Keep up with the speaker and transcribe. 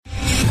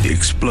The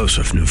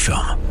explosive new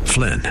film,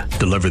 Flynn,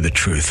 deliver the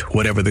truth,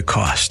 whatever the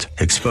cost,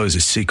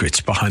 exposes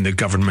secrets behind the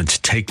government's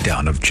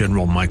takedown of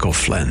General Michael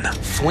Flynn.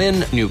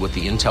 Flynn knew what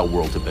the intel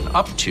world had been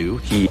up to.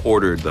 He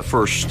ordered the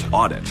first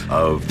audit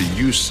of the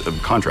use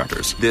of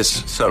contractors.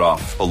 This set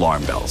off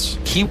alarm bells.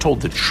 He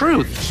told the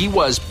truth. He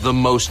was the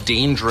most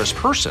dangerous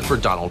person for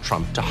Donald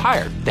Trump to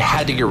hire. They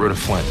had to get rid of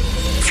Flynn.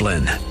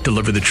 Flynn,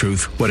 deliver the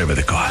truth, whatever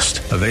the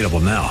cost. Available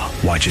now.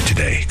 Watch it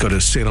today. Go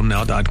to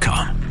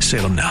salemnow.com.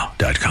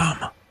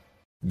 salemnow.com.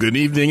 Good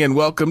evening and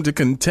welcome to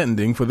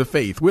Contending for the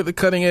Faith. We're the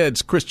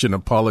cutting-edge Christian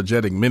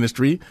apologetic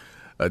ministry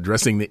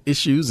addressing the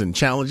issues and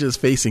challenges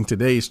facing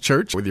today's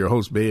church with your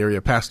host, Bay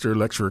Area pastor,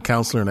 lecturer,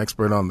 counselor, and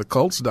expert on the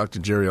cults, Dr.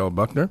 Jerry L.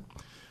 Buckner.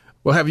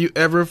 Well, have you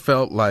ever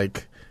felt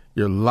like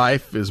your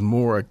life is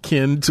more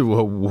akin to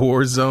a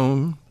war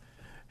zone?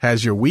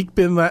 Has your week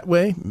been that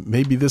way?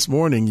 Maybe this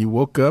morning you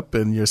woke up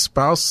and your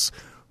spouse,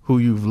 who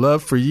you've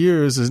loved for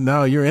years, is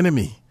now your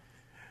enemy.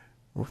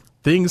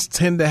 Things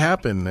tend to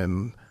happen,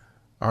 and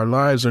our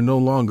lives are no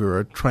longer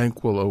a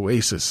tranquil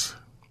oasis.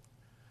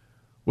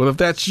 Well, if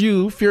that's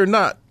you, fear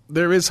not.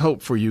 There is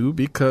hope for you,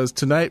 because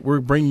tonight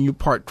we're bringing you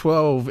part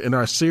 12 in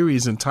our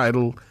series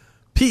entitled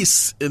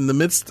Peace in the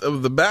Midst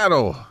of the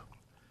Battle.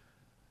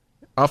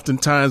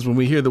 Oftentimes when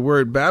we hear the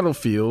word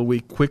battlefield, we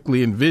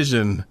quickly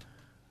envision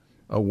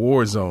a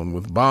war zone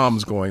with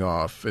bombs going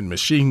off and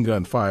machine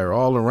gun fire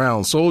all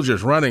around,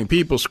 soldiers running,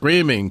 people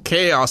screaming,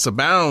 chaos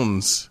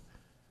abounds.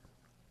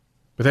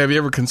 But have you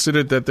ever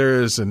considered that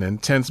there is an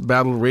intense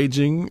battle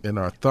raging in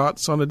our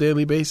thoughts on a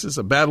daily basis,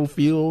 a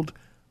battlefield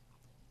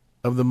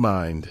of the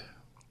mind?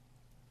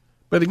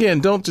 But again,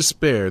 don't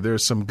despair.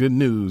 There's some good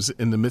news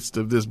in the midst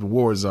of this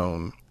war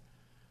zone.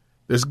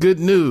 There's good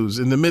news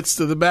in the midst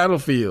of the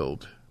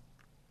battlefield.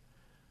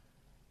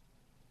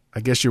 I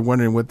guess you're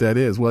wondering what that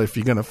is. Well, if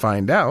you're going to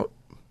find out,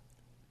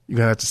 you're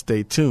going to have to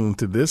stay tuned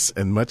to this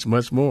and much,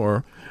 much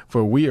more,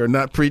 for we are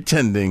not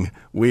pretending.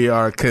 We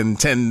are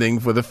contending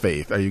for the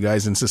faith. Are you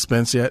guys in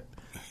suspense yet?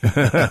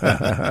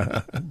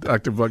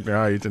 Dr. Buckner,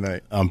 how are you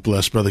tonight? I'm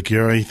blessed, Brother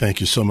Gary.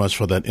 Thank you so much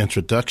for that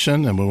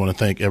introduction. And we want to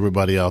thank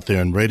everybody out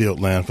there in Radio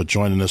Land for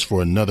joining us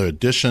for another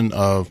edition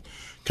of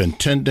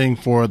Contending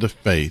for the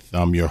Faith.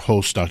 I'm your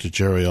host, Dr.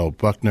 Jerry L.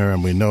 Buckner,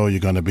 and we know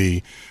you're going to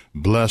be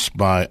blessed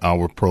by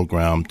our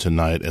program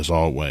tonight, as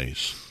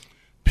always.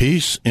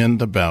 Peace in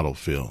the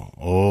battlefield.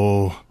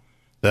 Oh,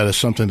 that is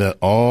something that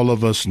all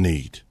of us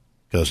need,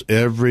 because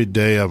every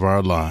day of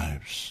our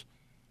lives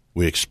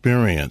we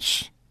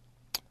experience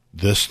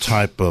this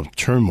type of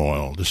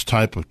turmoil, this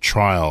type of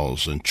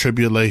trials and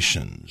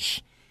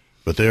tribulations.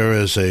 But there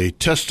is a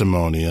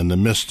testimony in the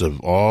midst of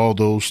all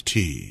those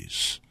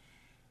T's.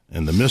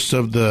 In the midst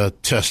of the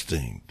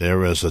testing,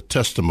 there is a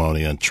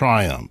testimony and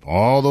triumph,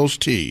 all those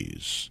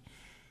T's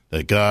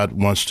that God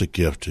wants to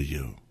give to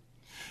you.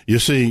 You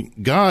see,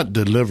 God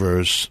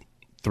delivers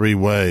three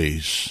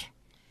ways.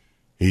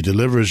 He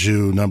delivers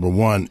you, number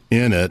one,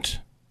 in it.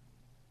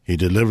 He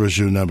delivers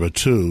you, number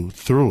two,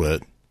 through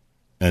it.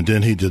 And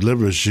then he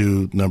delivers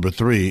you, number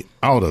three,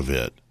 out of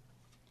it.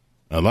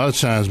 A lot of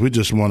times we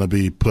just want to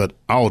be put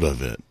out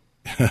of it.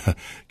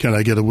 Can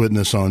I get a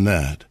witness on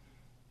that?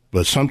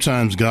 But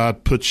sometimes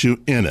God puts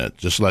you in it,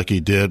 just like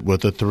he did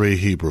with the 3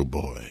 Hebrew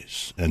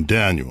boys and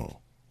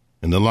Daniel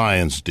in the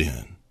lion's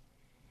den.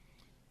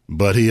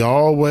 But he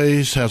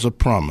always has a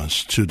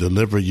promise to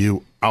deliver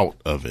you out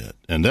of it.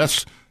 And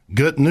that's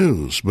good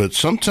news. But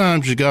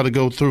sometimes you got to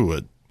go through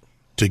it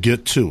to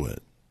get to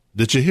it.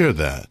 Did you hear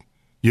that?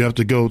 You have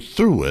to go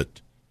through it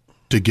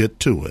to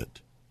get to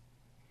it.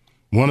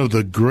 One of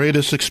the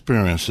greatest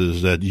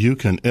experiences that you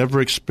can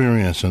ever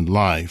experience in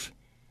life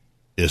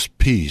is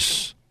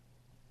peace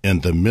in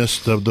the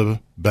midst of the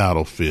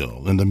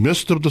battlefield, in the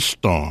midst of the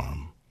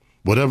storm.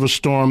 Whatever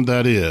storm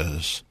that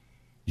is,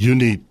 you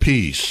need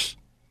peace.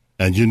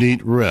 And you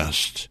need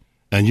rest,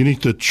 and you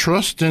need to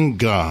trust in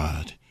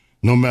God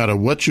no matter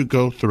what you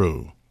go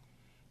through,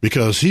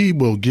 because he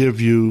will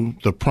give you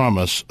the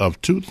promise of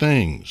 2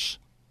 things,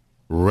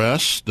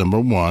 rest,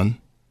 number 1,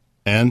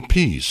 and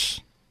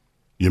peace.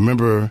 You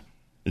remember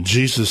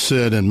Jesus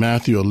said in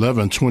Matthew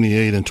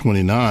 11:28 and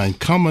 29,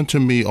 "Come unto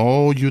me,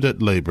 all you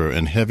that labor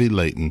and heavy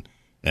laden,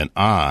 and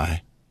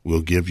I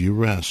will give you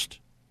rest."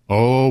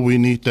 Oh, we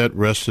need that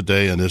rest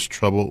today in this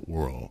troubled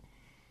world.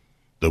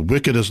 The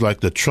wicked is like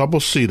the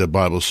troubled sea, the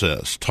Bible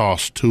says,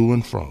 tossed to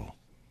and fro.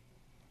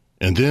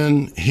 And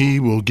then he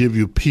will give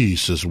you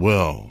peace as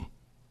well.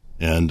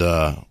 And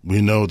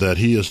we know that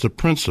he is the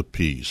Prince of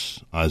Peace,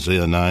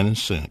 Isaiah 9 and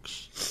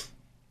 6.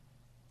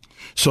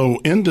 So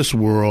in this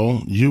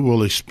world, you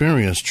will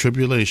experience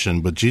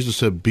tribulation, but Jesus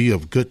said, be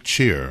of good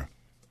cheer.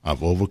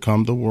 I've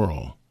overcome the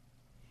world.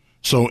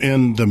 So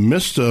in the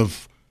midst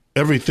of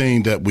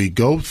everything that we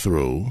go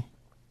through,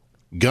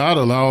 God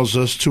allows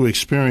us to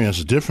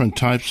experience different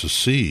types of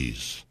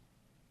seas.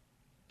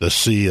 The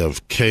sea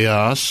of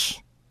chaos,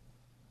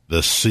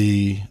 the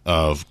sea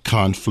of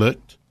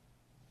conflict,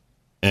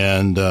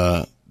 and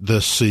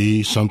the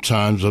sea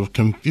sometimes of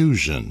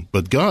confusion.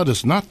 But God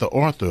is not the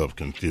author of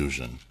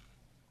confusion.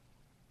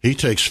 He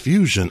takes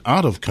fusion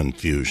out of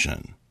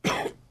confusion.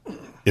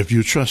 if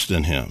you trust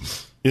in him,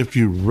 if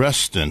you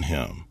rest in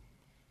him,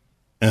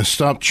 and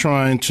stop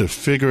trying to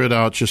figure it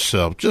out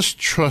yourself. Just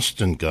trust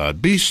in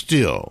God. Be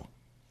still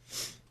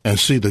and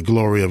see the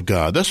glory of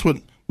God. That's what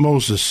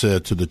Moses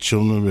said to the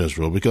children of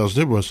Israel, because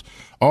they was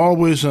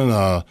always in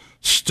a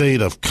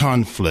state of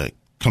conflict,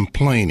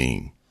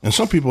 complaining. And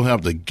some people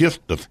have the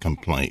gift of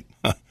complaint.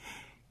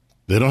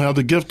 They don't have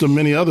the gift of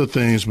many other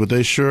things, but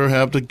they sure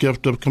have the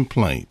gift of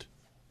complaint.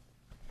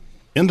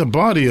 In the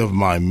body of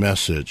my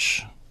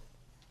message,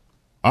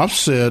 I've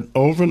said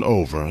over and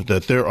over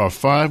that there are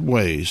 5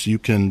 ways you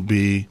can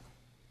be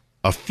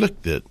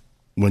afflicted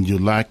when you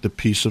lack the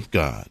peace of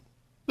God.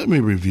 Let me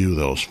review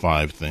those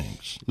 5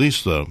 things. At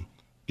least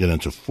get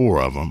into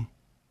 4 of them.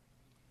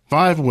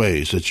 5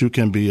 ways that you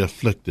can be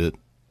afflicted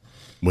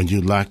when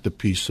you lack the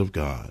peace of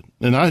God.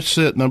 And I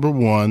said, number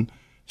 1,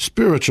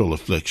 spiritual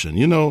affliction.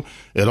 You know,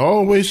 it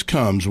always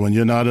comes when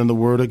you're not in the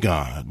Word of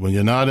God, when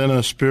you're not in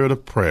a spirit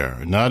of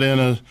prayer, not in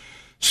a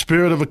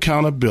spirit of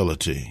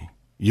accountability.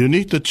 You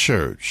need the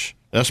church.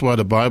 That's why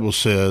the Bible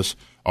says,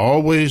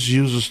 always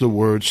uses the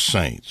word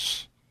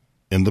saints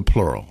in the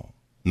plural,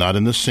 not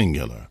in the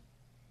singular.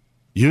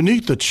 You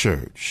need the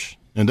church.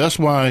 And that's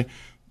why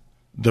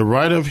the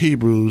writer of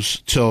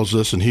Hebrews tells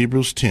us in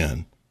Hebrews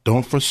 10,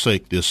 don't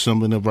forsake the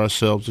assembling of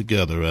ourselves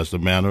together as the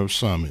manner of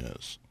some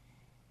is.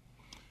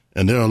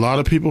 And there are a lot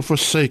of people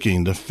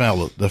forsaking the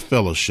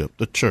fellowship,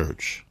 the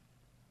church.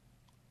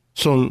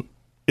 So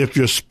if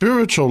your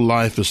spiritual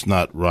life is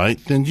not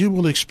right, then you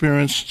will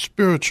experience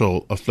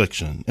spiritual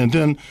affliction. And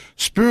then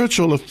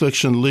spiritual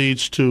affliction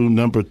leads to,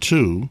 number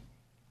 2,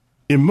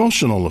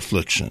 emotional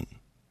affliction.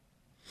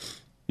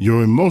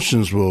 Your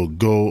emotions will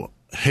go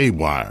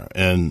haywire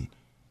and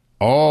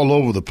all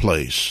over the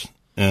place.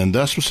 And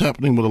that's what's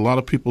happening with a lot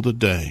of people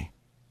today.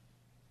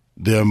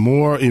 They're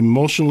more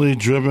emotionally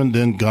driven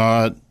than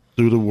God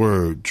through the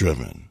Word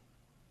driven.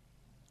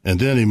 And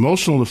then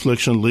emotional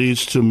affliction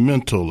leads to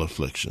mental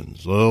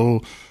afflictions.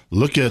 Oh,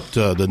 look at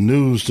the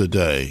news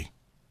today.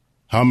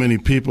 How many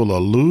people are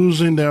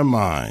losing their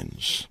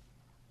minds?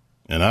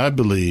 And I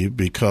believe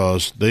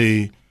because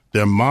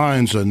their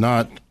minds are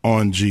not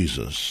on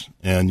Jesus.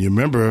 And you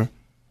remember,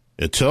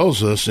 it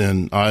tells us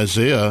in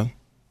Isaiah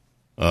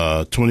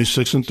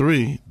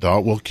 26:3,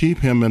 thou wilt keep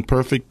him in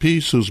perfect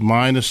peace whose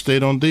mind is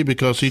stayed on thee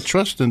because he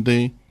trusts in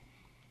thee.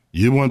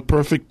 You want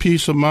perfect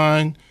peace of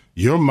mind?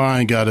 Your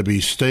mind got to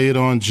be stayed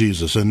on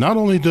Jesus. And not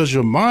only does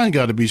your mind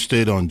got to be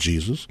stayed on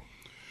Jesus,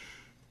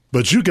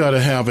 but you got to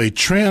have a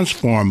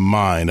transformed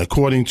mind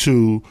according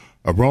to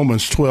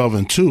Romans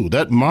 12:2.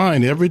 That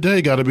mind every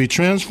day got to be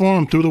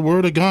transformed through the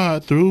Word of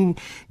God, through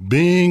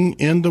being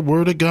in the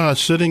Word of God,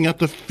 sitting at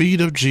the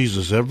feet of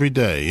Jesus every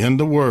day in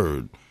the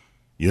Word,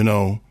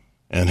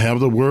 and have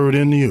the Word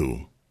in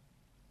you,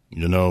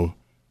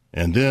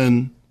 And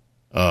then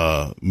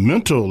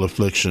mental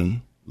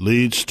affliction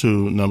leads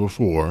to, number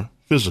 4,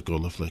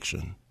 physical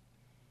affliction.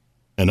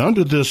 And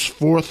under this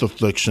 4th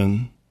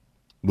affliction,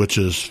 which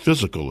is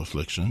physical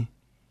affliction,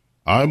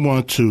 I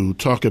want to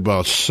talk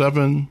about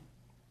 7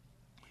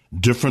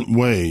 different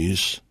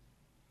ways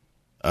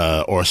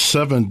or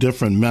 7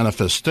 different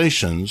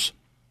manifestations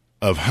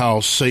of how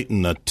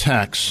Satan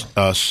attacks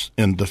us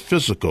in the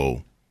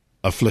physical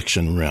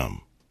affliction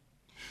realm.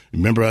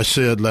 Remember I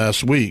said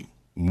last week,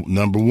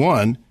 number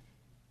 1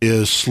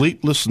 is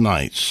sleepless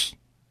nights.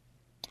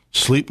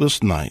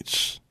 Sleepless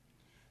nights.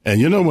 And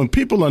when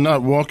people are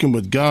not walking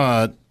with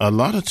God, a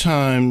lot of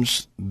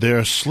times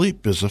their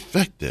sleep is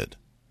affected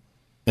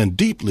and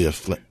deeply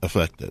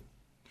affected.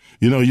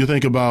 You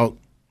think about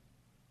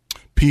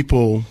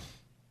people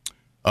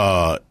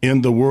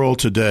in the world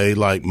today,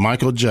 like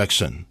Michael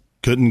Jackson,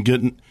 couldn't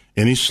get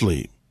any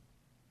sleep.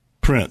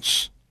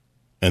 Prince.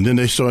 And then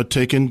they start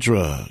taking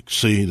drugs.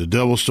 See, the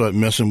devil start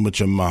messing with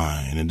your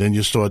mind, and then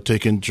you start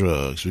taking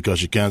drugs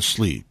because you can't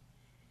sleep.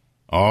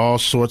 All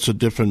sorts of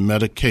different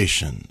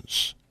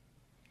medications.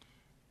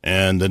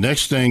 And the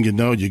next thing you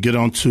know, you get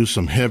onto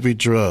some heavy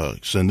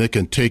drugs, and they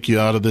can take you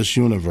out of this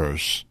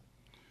universe.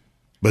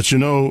 But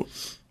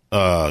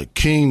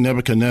King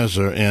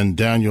Nebuchadnezzar in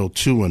Daniel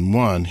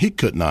 2:1, he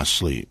could not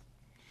sleep.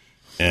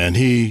 And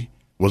he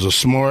was a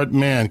smart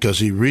man because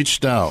he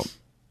reached out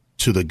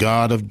to the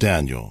God of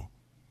Daniel.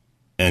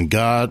 And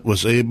God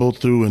was able,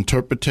 through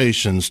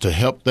interpretations, to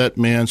help that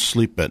man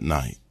sleep at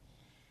night.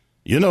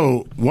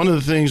 One of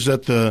the things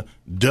that the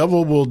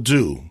devil will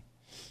do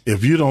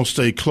if you don't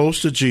stay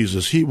close to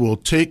Jesus, he will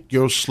take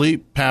your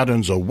sleep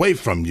patterns away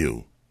from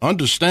you.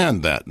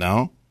 Understand that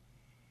now.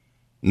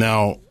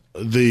 Now,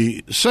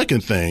 the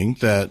second thing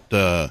that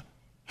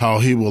how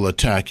he will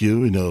attack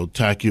you,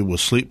 attack you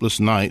with sleepless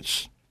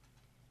nights,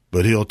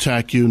 but he'll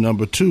attack you,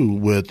 number 2,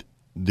 with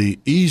the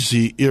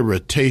easy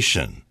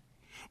irritation.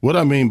 What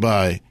I mean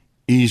by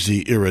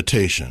easy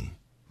irritation,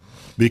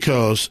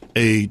 because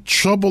a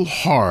troubled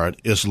heart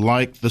is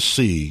like the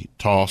sea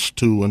tossed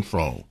to and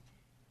fro.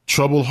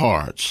 Troubled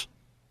hearts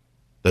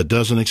that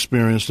doesn't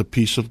experience the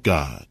peace of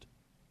God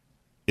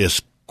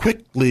is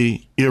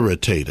quickly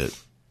irritated,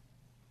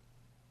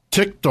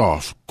 ticked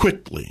off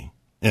quickly.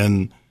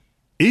 And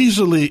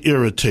Easily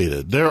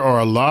irritated. There are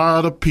a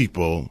lot of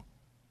people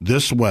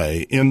this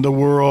way in the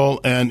world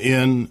and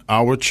in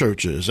our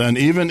churches and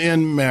even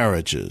in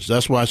marriages.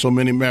 That's why so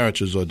many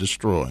marriages are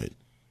destroyed.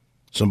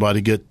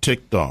 Somebody get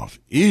ticked off,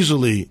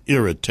 easily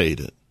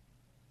irritated.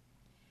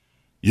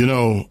 You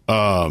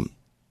know,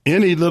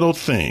 any little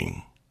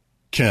thing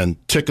can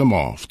tick them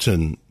off,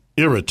 can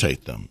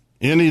irritate them.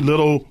 Any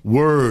little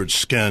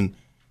words can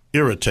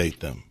irritate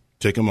them,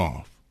 tick them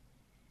off.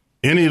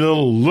 Any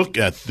little look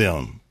at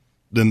them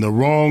in the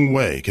wrong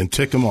way can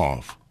tick them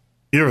off,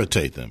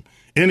 irritate them.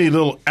 Any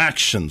little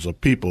actions of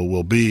people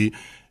will be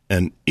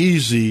an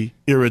easy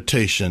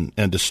irritation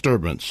and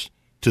disturbance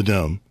to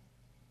them,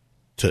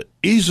 to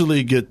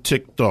easily get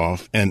ticked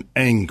off and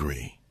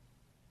angry.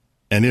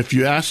 And if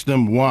you ask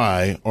them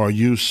why are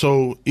you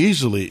so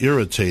easily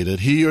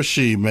irritated, he or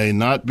she may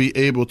not be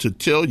able to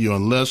tell you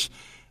unless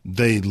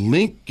they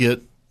link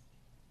it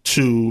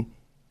to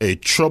a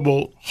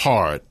troubled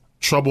heart,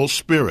 troubled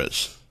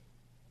spirits.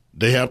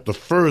 They have to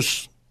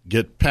first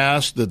get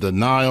past the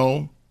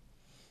denial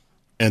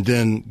and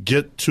then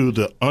get to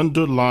the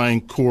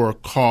underlying core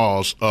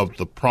cause of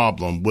the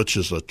problem, which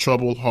is a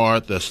troubled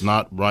heart that's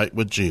not right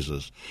with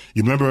Jesus.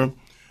 You remember,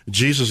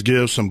 Jesus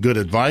gives some good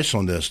advice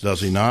on this,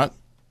 does he not?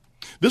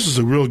 This is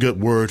a real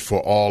good word for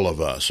all of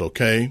us,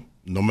 okay?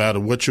 No matter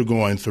what you're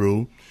going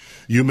through.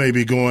 You may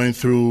be going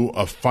through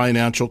a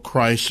financial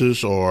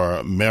crisis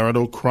or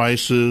marital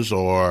crisis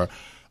or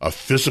a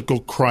physical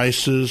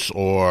crisis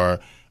or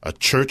a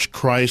church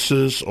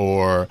crisis,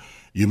 or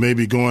you may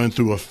be going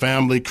through a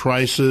family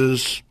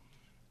crisis.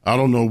 I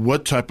don't know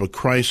what type of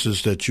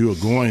crisis that you are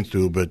going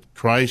through, but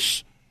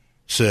Christ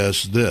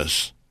says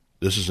this.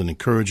 This is an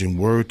encouraging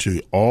word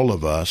to all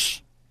of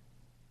us.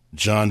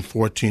 John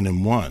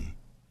 14:1.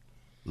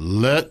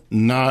 Let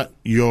not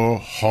your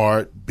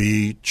heart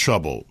be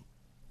troubled.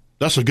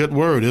 That's a good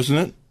word, isn't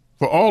it?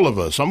 For all of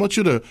us. I want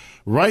you to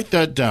write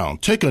that down.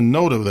 Take a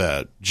note of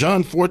that.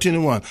 John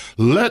 14:1.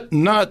 Let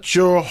not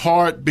your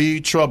heart be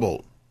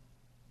troubled.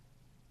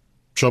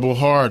 Troubled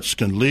hearts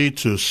can lead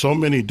to so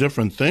many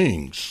different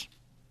things.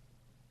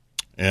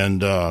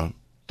 And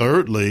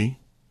thirdly,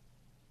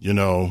 you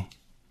know,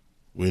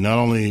 we not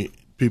only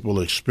people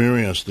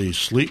experience these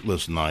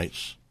sleepless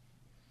nights,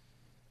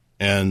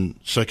 and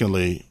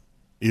secondly,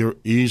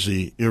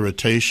 easy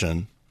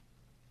irritation,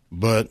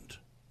 but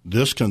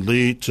this can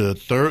lead to,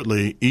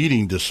 thirdly,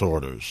 eating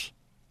disorders.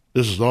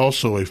 This is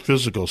also a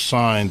physical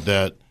sign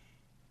that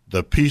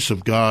the peace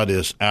of God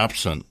is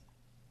absent.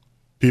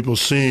 People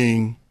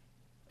seeing,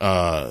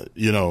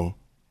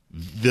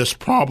 this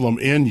problem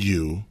in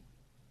you,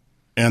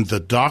 and the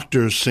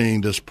doctors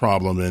seeing this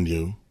problem in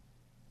you,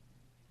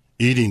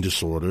 eating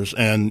disorders,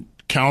 and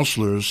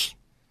counselors,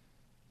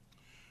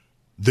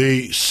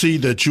 they see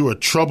that you are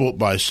troubled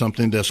by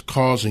something that's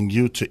causing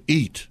you to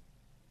eat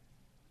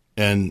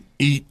and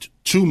eat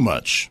too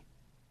much.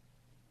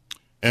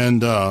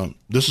 And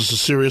this is a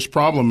serious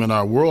problem in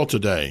our world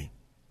today.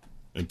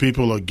 And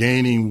people are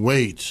gaining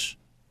weight.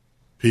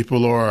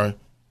 People are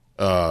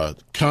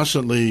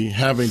constantly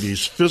having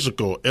these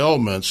physical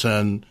ailments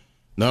and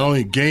not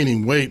only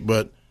gaining weight,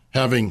 but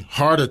having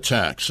heart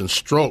attacks and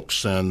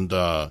strokes and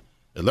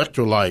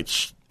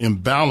electrolytes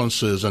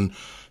imbalances and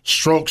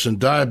strokes and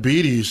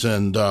diabetes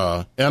and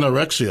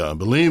anorexia,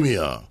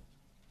 bulimia,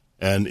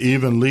 and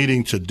even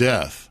leading to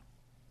death.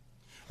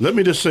 Let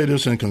me just say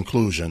this in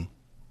conclusion.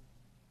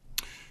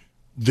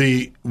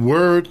 The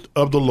word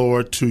of the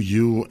Lord to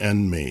you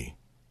and me,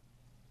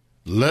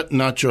 let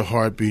not your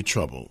heart be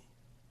troubled.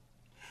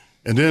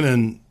 And then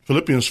in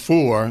Philippians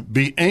 4,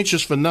 be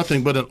anxious for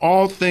nothing, but in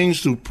all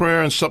things through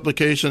prayer and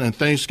supplication and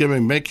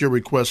thanksgiving, make your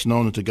requests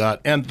known unto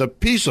God. And the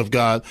peace of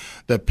God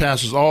that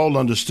passes all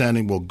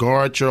understanding will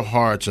guard your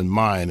hearts and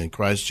mind in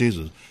Christ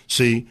Jesus.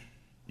 See,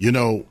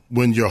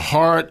 when your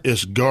heart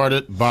is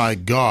guarded by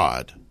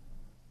God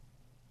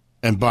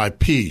and by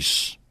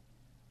peace,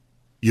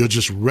 you'll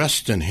just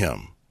rest in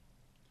him.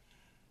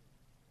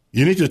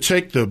 You need to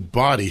take the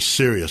body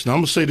serious. Now, I'm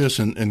going to say this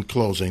in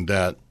closing,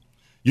 that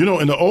in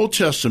the Old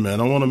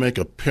Testament, I want to make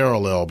a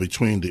parallel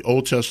between the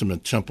Old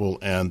Testament temple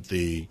and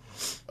the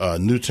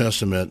New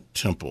Testament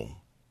temple.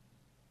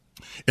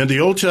 In the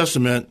Old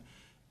Testament,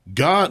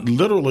 God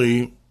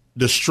literally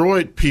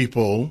destroyed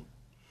people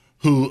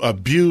who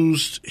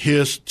abused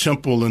his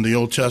temple in the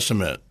Old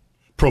Testament,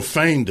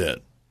 profaned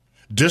it,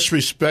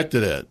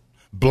 disrespected it,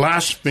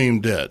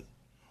 blasphemed it,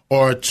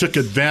 or took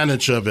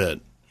advantage of it.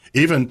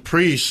 Even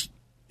priests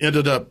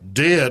ended up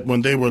dead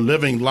when they were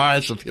living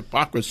lives of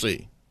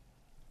hypocrisy.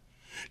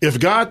 If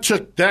God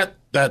took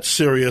that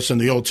serious in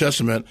the Old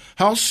Testament,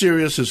 how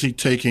serious is he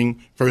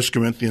taking 1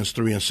 Corinthians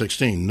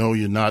 3:16? Know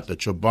you not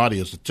that your body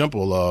is the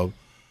temple of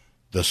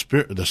the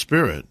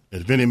Spirit.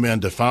 If any man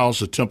defiles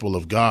the temple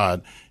of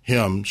God,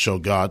 him shall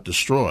God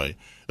destroy.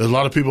 A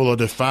lot of people are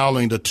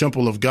defiling the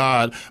temple of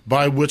God,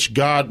 by which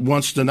God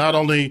wants to not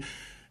only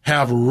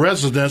have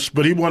residence,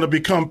 but he wants to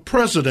become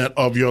president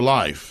of your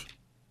life.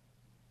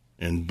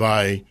 And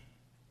by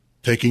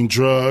taking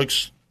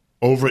drugs,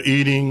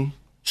 overeating,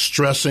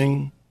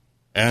 stressing,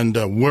 and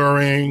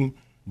worrying,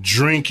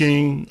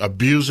 drinking,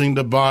 abusing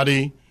the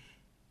body,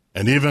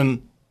 and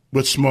even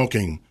with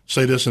smoking.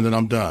 Say this and then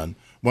I'm done.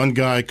 One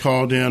guy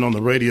called in on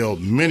the radio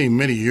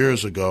many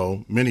years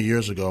ago,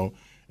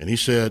 and he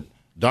said,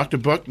 Dr.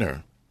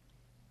 Buckner,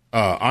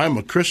 I'm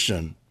a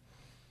Christian.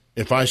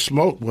 If I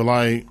smoke, will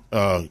I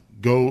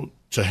go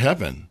to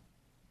heaven?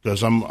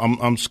 Because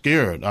I'm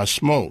scared. I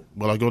smoke.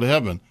 Will I go to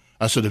heaven?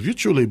 I said, if you're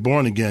truly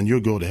born again,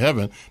 you'll go to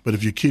heaven. But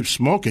if you keep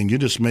smoking, you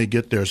just may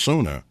get there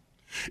sooner.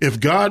 If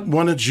God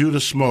wanted you to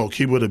smoke,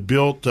 he would have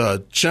built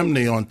a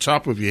chimney on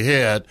top of your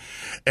head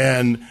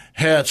and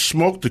had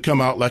smoke to come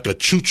out like a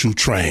choo-choo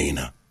train.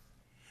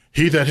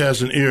 He that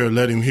has an ear,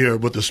 let him hear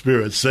what the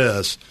Spirit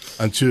says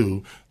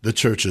unto the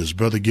churches.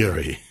 Brother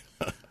Gary.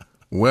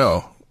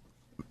 Well,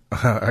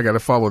 I got to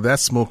follow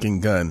that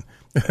smoking gun.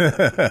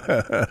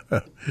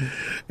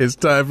 It's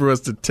time for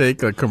us to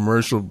take a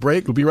commercial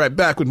break. We'll be right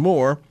back with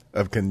more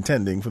of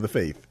Contending for the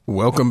Faith.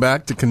 Welcome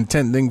back to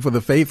Contending for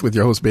the Faith with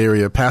your host, Bay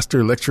Area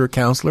pastor, lecturer,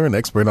 counselor, and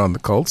expert on the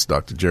cults,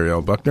 Dr. Jerry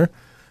L. Buckner.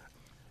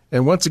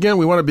 And once again,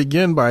 we want to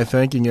begin by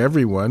thanking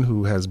everyone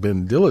who has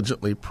been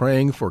diligently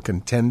praying for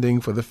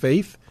Contending for the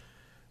Faith.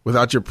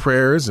 Without your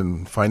prayers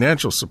and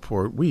financial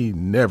support, we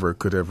never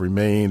could have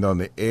remained on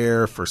the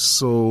air for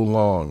so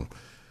long.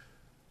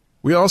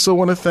 We also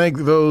want to thank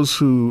those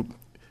who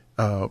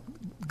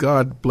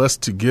God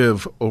blessed to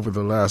give over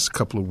the last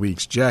couple of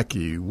weeks.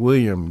 Jackie,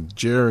 William,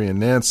 Jerry, and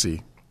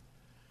Nancy.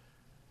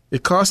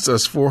 It costs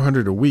us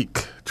 $400 a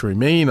week to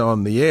remain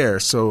on the air,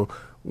 so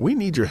we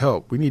need your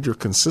help. We need your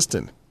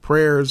consistent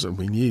prayers, and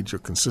we need your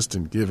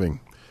consistent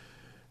giving.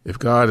 If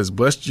God has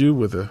blessed you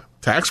with a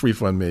tax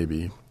refund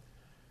maybe,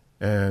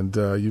 and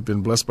you've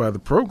been blessed by the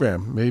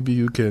program, maybe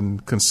you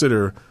can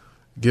consider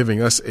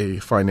giving us a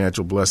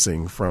financial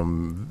blessing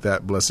from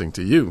that blessing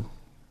to you.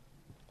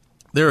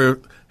 There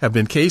have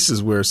been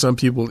cases where some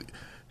people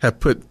have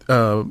put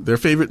their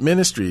favorite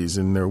ministries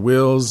in their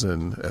wills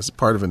and as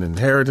part of an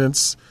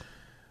inheritance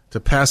to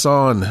pass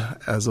on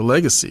as a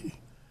legacy,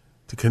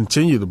 to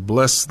continue to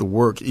bless the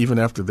work even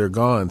after they're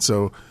gone.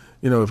 So,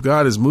 if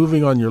God is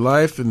moving on your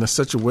life in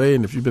such a way,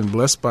 and if you've been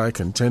blessed by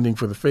Contending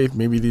for the Faith,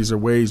 maybe these are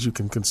ways you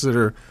can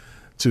consider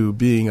to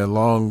being a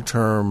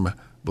long-term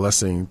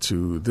blessing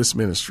to this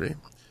ministry.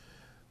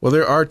 Well,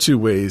 there are two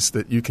ways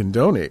that you can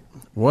donate.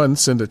 One,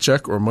 send a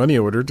check or money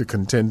order to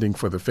Contending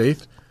for the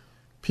Faith,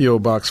 P.O.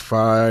 Box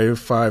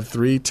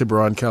 553,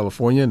 Tiburon,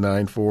 California,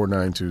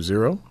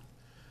 94920.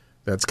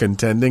 That's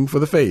Contending for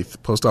the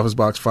Faith, Post Office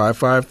Box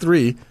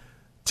 553,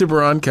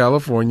 Tiburon,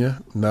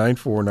 California,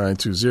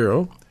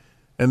 94920.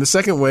 And the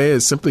second way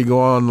is simply go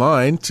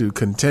online to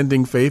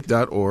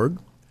contendingfaith.org,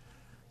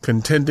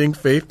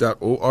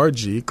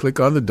 contendingfaith.org, click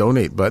on the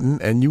donate button,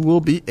 and you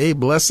will be a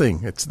blessing.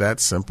 It's that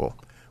simple.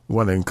 We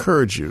want to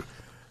encourage you.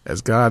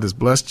 As God has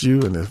blessed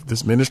you, and if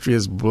this ministry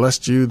has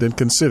blessed you, then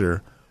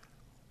consider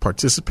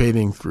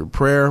participating through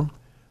prayer,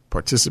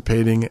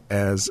 participating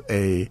as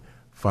a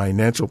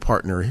financial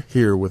partner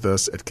here with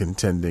us at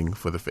Contending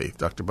for the Faith.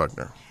 Dr.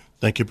 Buckner.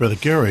 Thank you, Brother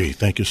Gary.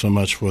 Thank you so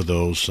much for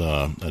those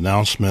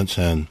announcements.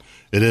 And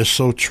it is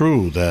so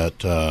true that,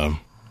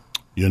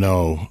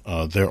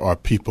 there are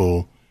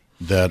people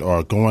that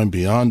are going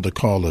beyond the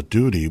call of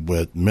duty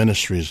with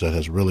ministries that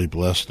has really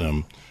blessed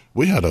them.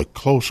 We had a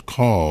close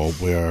call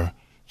where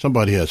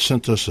somebody had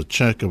sent us a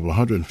check of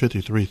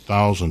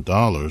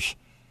 $153,000,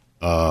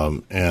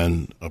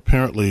 and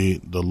apparently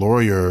the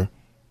lawyer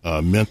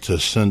meant to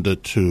send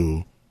it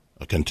to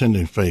a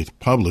Contending Faith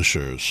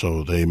publisher,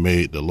 so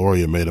the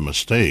lawyer made a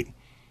mistake.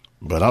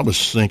 But I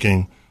was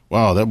thinking,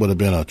 wow, that would have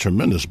been a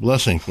tremendous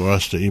blessing for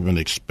us to even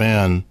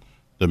expand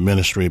the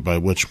ministry by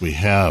which we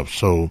have.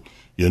 So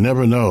you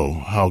never know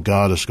how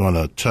God is going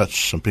to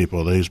touch some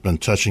people. He's been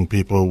touching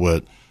people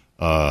with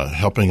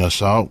helping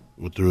us out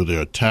through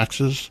their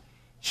taxes.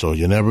 So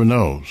you never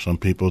know. Some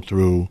people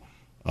through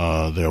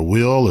their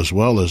will as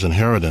well as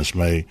inheritance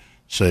may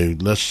say,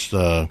 let's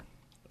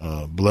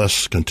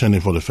bless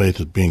Contending for the Faith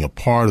as being a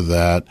part of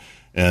that.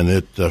 And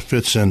it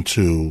fits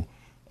into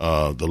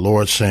the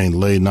Lord saying,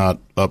 lay not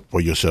up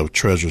for yourself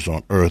treasures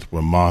on earth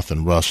where moth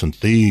and rust and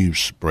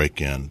thieves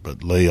break in,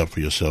 but lay up for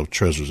yourself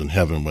treasures in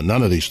heaven where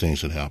none of these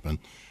things had happened.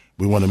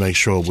 We want to make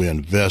sure we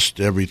invest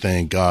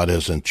everything God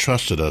has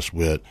entrusted us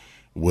with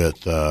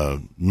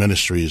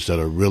ministries that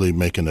are really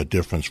making a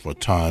difference for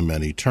time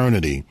and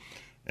eternity.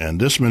 And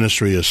this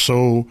ministry is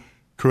so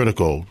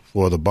critical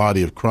for the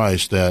body of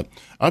Christ that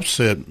I've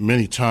said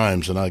many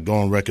times, and I go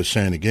on record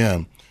saying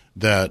again,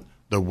 that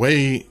the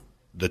way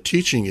the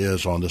teaching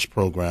is on this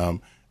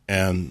program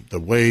and the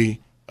way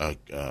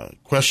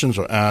questions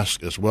are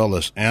asked as well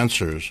as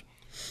answers,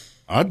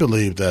 I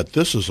believe that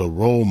this is a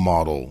role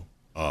model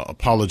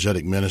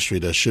apologetic ministry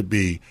that should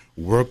be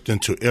worked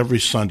into every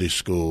Sunday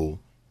school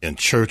in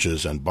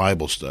churches and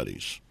Bible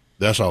studies.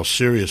 That's how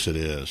serious it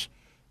is.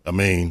 I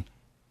mean,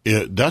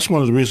 that's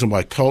one of the reasons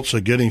why cults are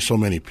getting so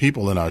many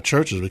people in our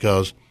churches,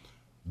 because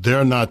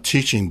they're not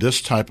teaching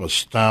this type of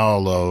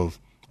style of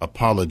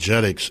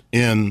apologetics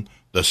in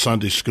the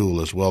Sunday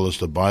school as well as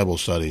the Bible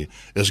study.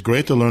 It's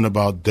great to learn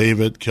about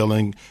David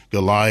killing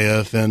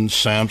Goliath and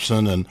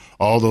Samson and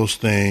all those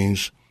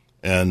things,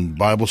 and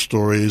Bible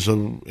stories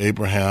of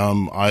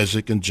Abraham,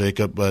 Isaac, and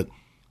Jacob. But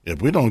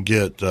if we don't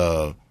get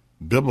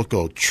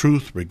biblical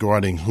truth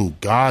regarding who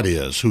God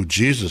is, who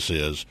Jesus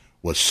is,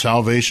 what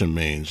salvation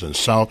means, and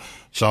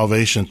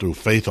salvation through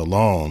faith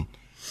alone,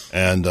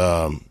 and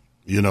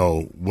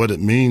what it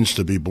means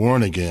to be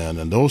born again,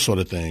 and those sort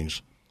of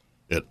things,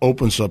 it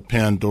opens up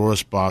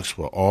Pandora's box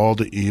for all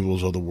the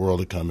evils of the world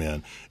to come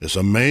in. It's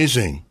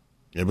amazing.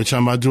 Every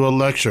time I do a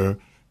lecture,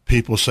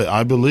 people say,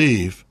 I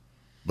believe,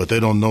 but they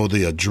don't know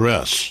the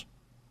address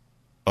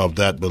of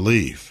that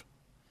belief.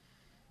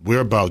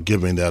 We're about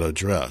giving that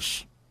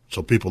address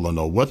so people will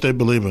know what they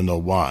believe and know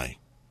why.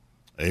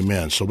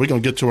 Amen. So we're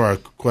going to get to our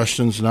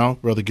questions now,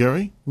 Brother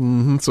Gary.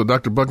 Mm-hmm. So,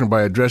 Dr. Buckner,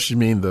 by address, you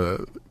mean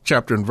the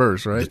chapter and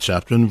verse, right? The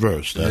chapter and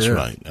verse. That's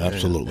right.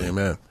 Absolutely.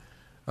 Amen.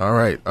 All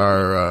right.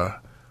 Our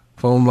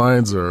phone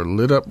lines are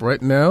lit up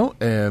right now,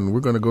 and we're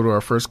going to go to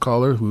our first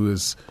caller, who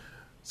is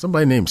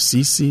somebody named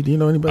Cece. Do you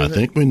know anybody? I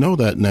think we know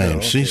that name,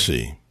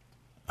 Cece.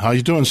 How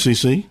you doing,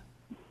 Cece?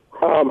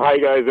 How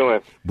you guys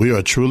doing? We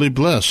are truly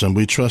blessed, and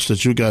we trust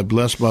that you got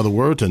blessed by the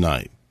word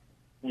tonight.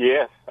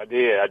 Yes, I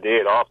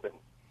did often.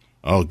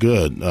 Oh,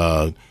 good.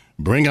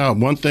 Bring out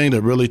one thing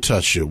that really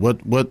touched you.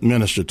 What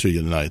ministered to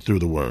you tonight through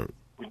the word?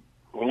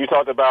 When you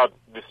talked about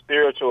the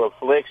spiritual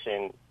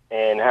affliction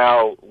and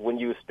how when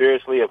you're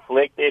spiritually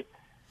afflicted,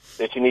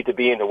 that you need to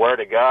be in the Word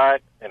of God,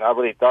 and I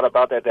really thought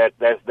about that.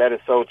 That is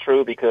so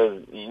true,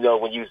 because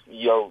when you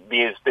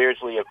being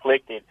spiritually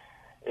afflicted,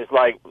 it's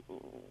like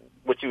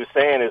what you were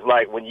saying is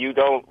like when you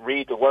don't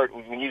read the Word,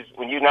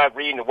 when you're not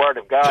reading the Word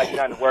of God, you're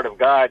not in the Word of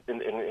God,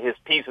 and His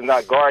peace is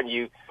not guarding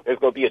you. There's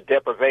going to be a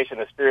deprivation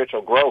of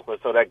spiritual growth, and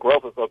so that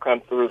growth is going to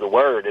come through the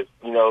Word.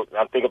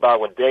 I'm thinking about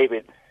when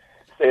David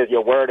says,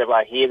 "Your word have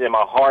I hid in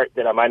my heart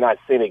that I might not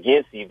sin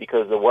against you,"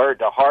 because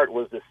the heart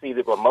was the seat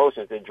of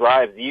emotions. It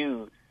drives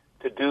you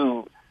to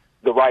do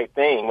the right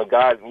thing. When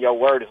your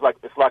word is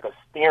it's like a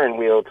steering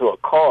wheel to a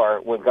car.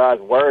 When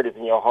God's word is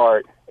in your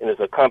heart and is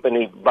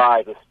accompanied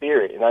by the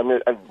Spirit, and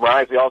it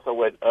reminds me also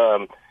what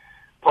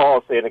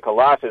Paul said in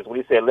Colossians when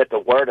he said, "Let the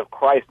word of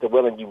Christ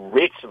dwell in you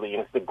richly,"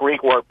 and it's the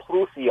Greek word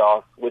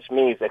plusios, which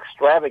means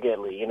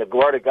extravagantly. And the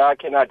word of God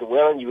cannot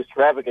dwell in you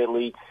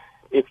extravagantly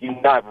if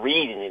you're not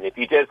reading it. If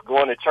you're just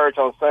going to church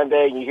on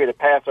Sunday and you hear the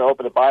pastor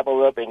open the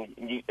Bible up, and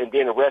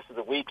then the rest of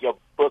the week your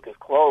book is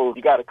closed,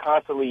 you got to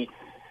constantly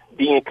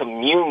be in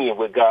communion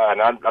with God.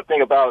 And I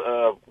think about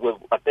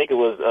I think it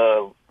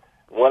was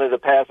one of the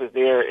pastors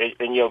there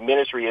in your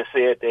ministry has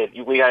said that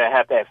we got to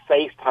have that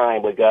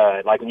FaceTime with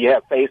God. Like when you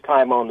have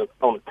FaceTime on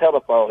the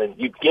telephone, and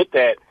you get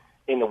that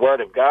in the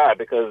Word of God,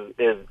 because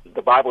as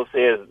the Bible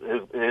says,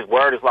 His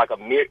word is like a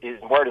mirror.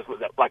 His word is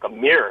like a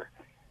mirror.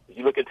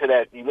 You look into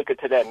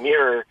that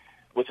mirror,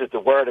 which is the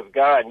Word of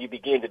God, and you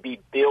begin to be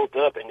built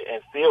up and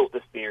filled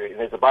with the Spirit. And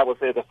as the Bible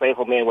says, a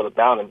faithful man will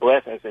abound in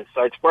blessings, and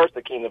search first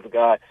the kingdom of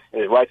God,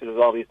 and His righteousness,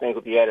 all these things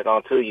will be added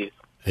on to you.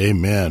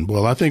 Amen.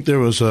 Well, I think there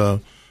was a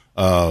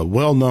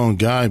well-known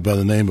guy by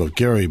the name of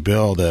Gary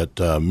Bell that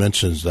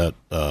mentions that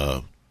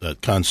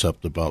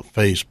concept about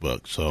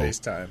Facebook. So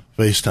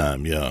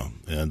FaceTime, yeah,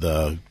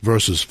 and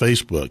versus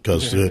Facebook,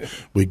 because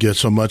we get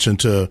so much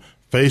into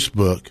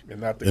Facebook and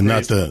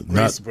not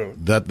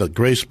the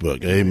Grace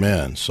Book.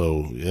 Amen.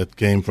 So it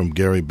came from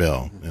Gary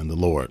Bell and the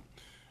Lord.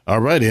 All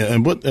righty.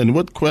 And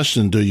what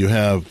question do you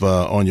have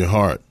on your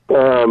heart?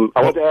 I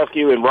want to ask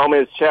you in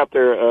Romans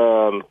chapter.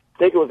 I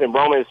think it was in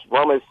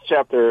Romans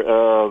chapter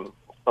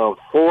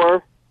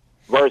 4,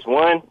 verse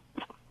 1.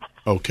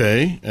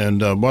 Okay.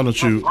 And why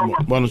don't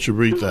you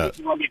read that?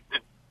 You want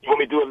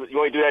me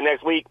to do that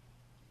next week?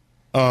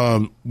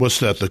 What's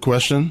that? The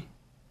question?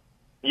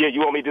 Yeah. You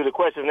want me to do the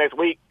question next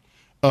week?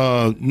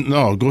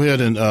 No, go ahead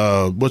and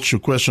what's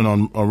your question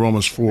on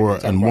Romans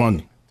 4 and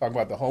 1? Talk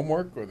about the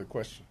homework or the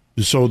question?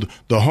 So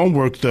the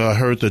homework, I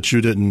heard that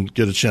you didn't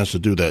get a chance to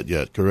do that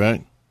yet,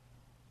 correct?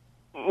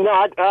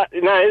 No, it's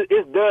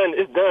done.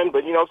 It's done,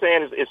 but you know what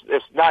I'm saying?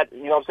 It's not,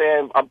 you know what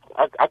I'm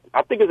saying?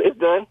 I think it's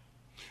done.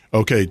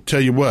 Okay,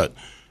 tell you what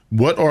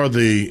are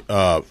the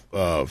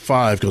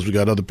 5, because we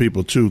got other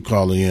people too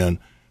calling in,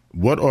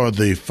 what are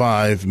the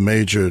 5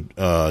 major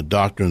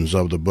doctrines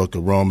of the book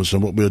of Romans?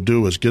 And what we'll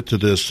do is get to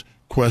this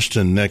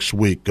question next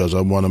week, because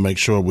I want to make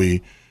sure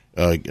you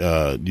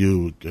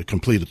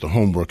completed the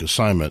homework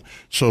assignment.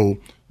 So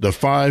the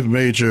 5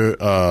 major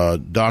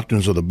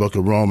doctrines of the book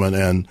of Romans,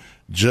 and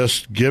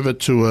just give it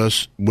to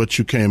us what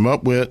you came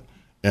up with,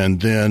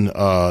 and then you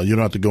don't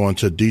have to go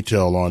into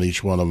detail on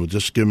each one of them.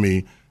 Just give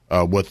me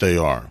what they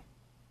are.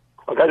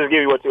 Okay, I'll just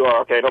give you what you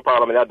are. Okay, no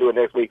problem, and I'll do it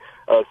next week.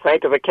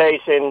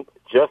 Sanctification,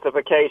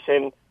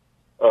 justification,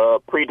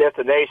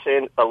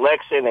 predestination,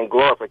 election, and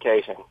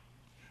glorification.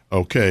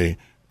 Okay.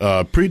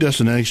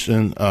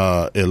 Predestination,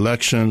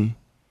 election,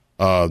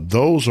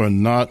 those are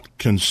not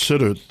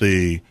considered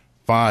the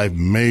 5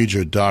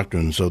 major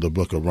doctrines of the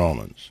book of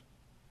Romans.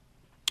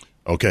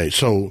 Okay,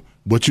 so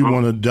what you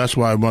wanted, that's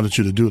why I wanted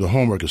you to do the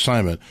homework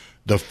assignment.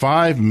 The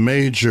 5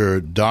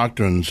 major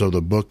doctrines of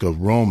the book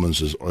of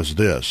Romans is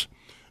this.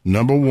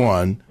 Number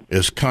 1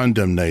 is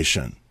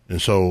condemnation.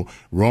 And so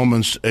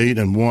Romans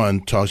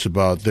 8:1 talks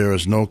about there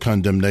is no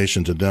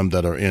condemnation to them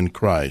that are in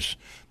Christ.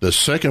 The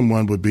second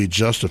one would be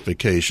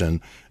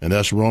justification, and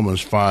that's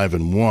Romans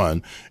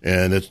 5:1.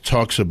 And it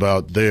talks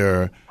about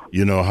there,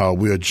 how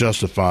we are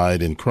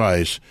justified in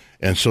Christ.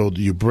 And so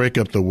you break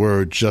up the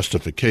word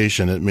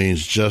justification. It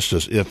means just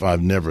as if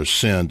I've never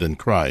sinned in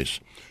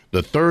Christ.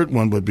 The third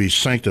one would be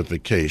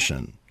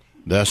sanctification.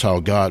 That's how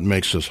God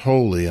makes us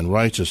holy and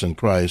righteous in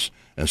Christ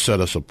and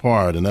set us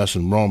apart. And that's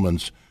in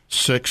Romans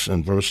 6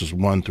 and verses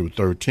 1 through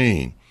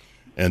 13.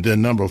 And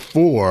then number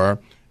 4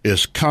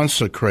 is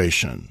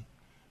consecration.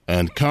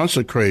 And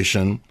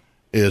consecration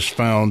is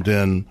found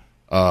in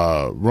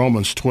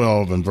Romans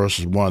 12 and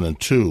verses 1 and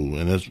 2.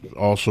 And it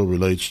also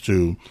relates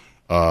to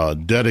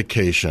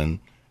dedication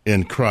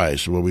in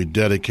Christ, where we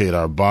dedicate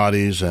our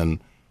bodies and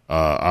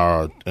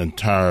our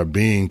entire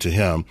being to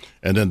him.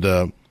 And then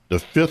the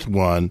fifth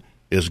one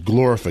is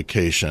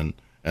glorification,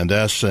 and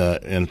that's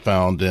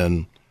found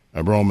in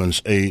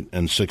Romans 8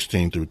 and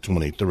 16 through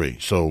 23.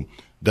 So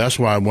that's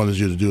why I wanted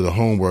you to do the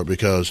homework,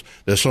 because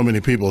there's so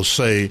many people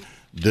say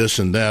this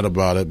and that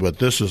about it, but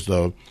this is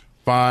the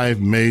 5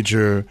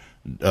 major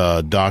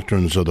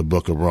doctrines of the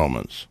book of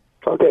Romans.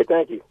 Okay,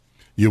 thank you.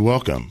 You're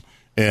welcome.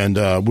 And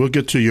we'll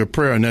get to your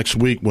prayer next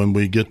week when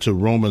we get to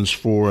Romans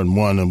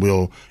 4:1, and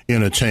we'll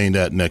entertain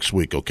that next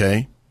week,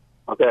 okay?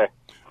 Okay.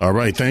 All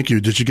right, thank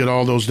you. Did you get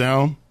all those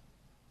down?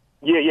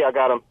 Yeah, I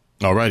got them.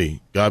 All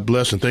righty. God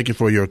bless, and thank you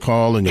for your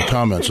call and your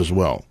comments as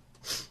well.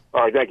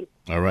 All right, thank you.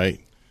 All right.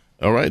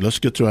 Let's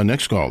get to our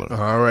next caller.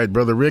 All right,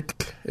 Brother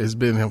Rick has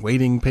been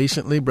waiting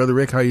patiently. Brother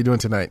Rick, how are you doing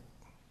tonight?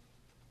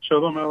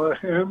 Shalom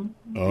Aleichem.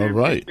 All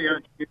right.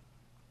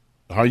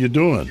 How are you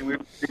doing?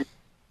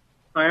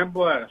 I am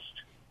blessed.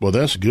 Well,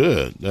 that's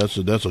good. That's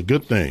a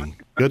good thing.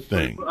 Good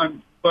thing.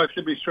 I'm blessed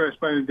to be stressed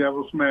by the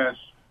devil's mess.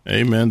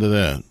 Amen to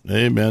that.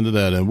 Amen to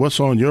that. And what's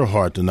on your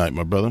heart tonight,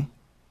 my brother?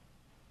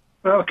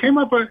 Well, came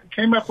up with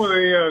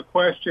a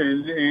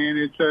question, and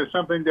it's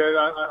something that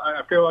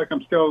I feel like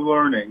I'm still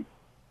learning.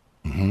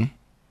 Mm-hmm.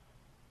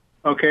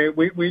 Okay,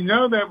 we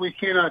know that we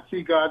cannot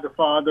see God the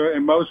Father,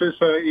 and Moses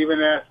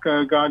even asked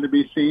God to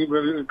be seen,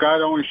 but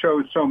God only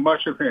showed so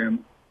much of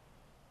him,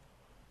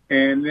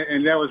 and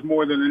that was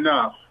more than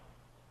enough.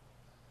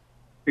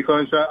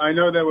 Because I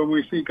know that when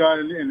we see God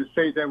in the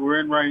state that we're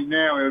in right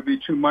now, it would be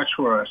too much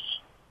for us.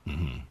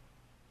 Mm-hmm.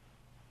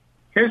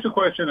 Here's the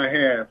question I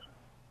have.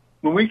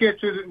 When we get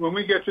to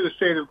the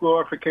state of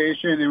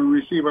glorification and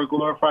we receive our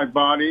glorified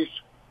bodies,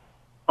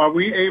 are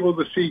we able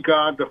to see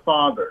God the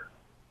Father?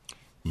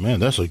 Man,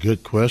 that's a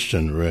good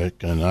question,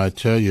 Rick. And I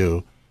tell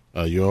you,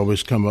 you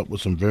always come up with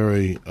some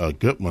very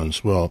good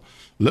ones. Well,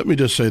 let me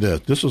just say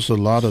that this is a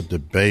lot of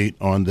debate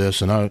on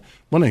this, and I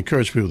want to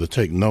encourage people to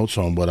take notes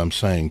on what I'm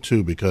saying,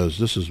 too, because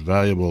this is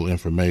valuable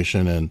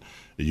information, and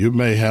you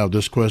may have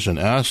this question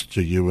asked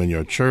to you in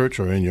your church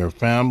or in your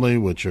family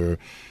with your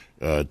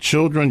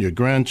children, your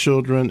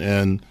grandchildren,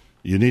 and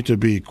you need to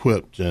be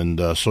equipped, and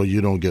so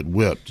you don't get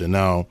whipped. And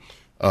now,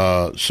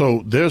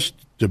 so there's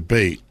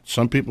debate.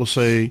 Some people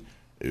say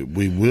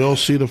we will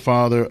see the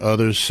Father.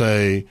 Others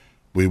say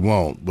we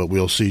won't, but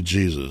we'll see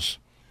Jesus.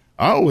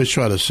 I always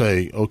try to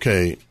say,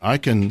 okay, I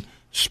can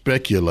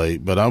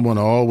speculate, but I want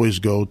to always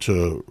go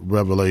to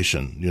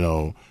revelation,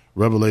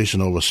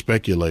 revelation over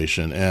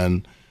speculation.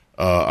 And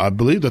I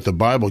believe that the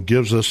Bible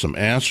gives us some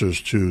answers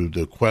to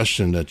the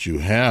question that you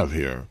have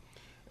here.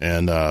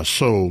 And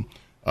so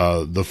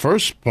the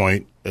first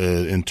point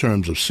in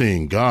terms of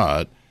seeing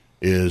God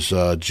is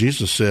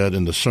Jesus said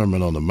in the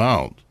Sermon on the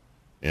Mount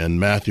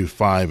in Matthew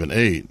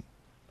 5:8,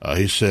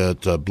 he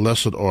said,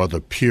 blessed are the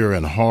pure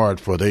in heart,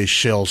 for they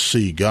shall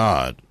see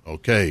God.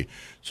 Okay,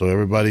 so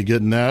everybody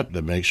getting that?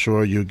 Then make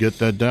sure you get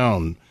that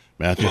down.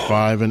 Matthew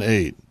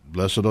 5:8,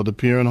 blessed are the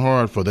pure in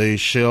heart, for they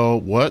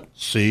shall what?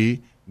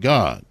 See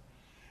God.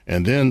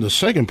 And then the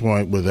second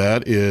point with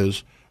that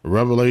is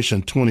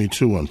Revelation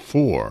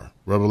 22:4.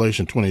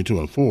 Revelation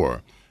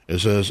 22:4. It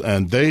says,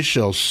 and they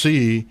shall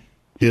see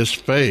his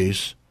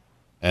face,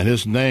 and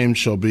his name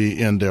shall be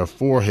in their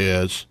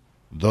foreheads,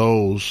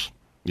 those,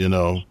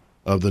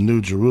 of the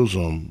New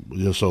Jerusalem.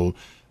 So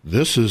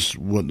this is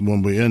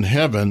when we're in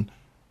heaven,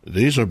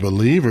 these are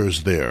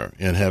believers there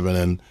in heaven,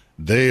 and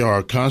they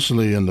are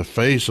constantly in the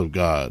face of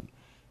God.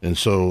 And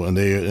so, and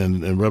they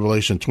in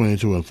Revelation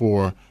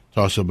 22:4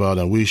 talks about,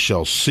 and we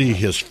shall see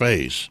his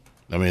face.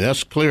 I mean,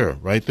 that's clear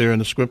right there in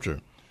the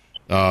scripture.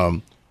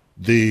 The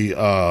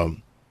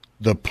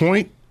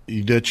point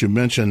that you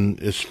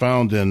mentioned is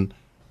found in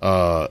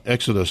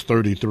Exodus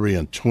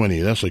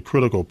 33:20. That's a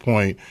critical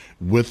point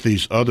with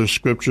these other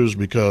scriptures,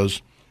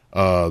 because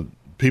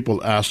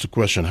people ask the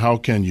question, how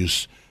can you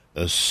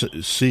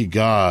see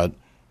God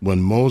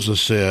when Moses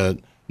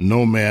said,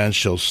 no man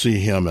shall see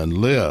him and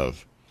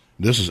live?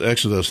 This is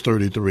Exodus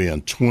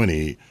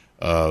 33:20.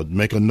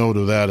 Make a note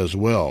of that as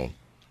well.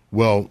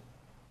 Well,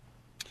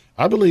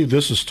 I believe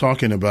this is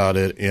talking about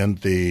it in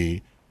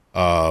the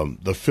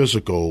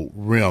physical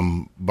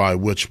realm by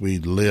which we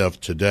live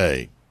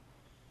today.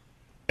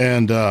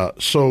 And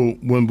so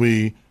when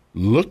we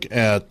look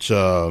at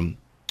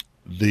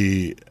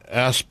the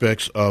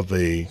aspects of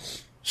a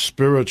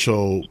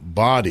spiritual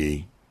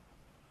body,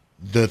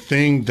 the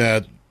thing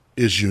that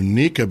is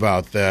unique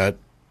about that,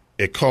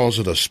 it calls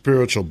it a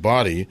spiritual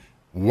body.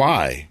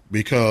 Why?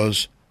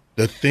 Because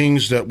the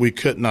things that we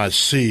could not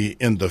see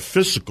in the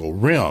physical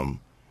realm,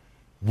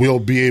 we'll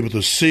be able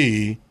to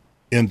see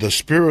in the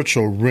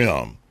spiritual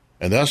realm.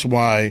 And that's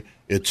why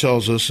it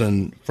tells us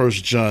in 1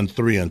 John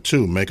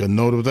 3:2, make a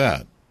note of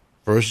that.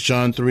 1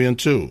 John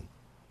 3:2,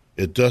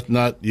 it doth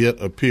not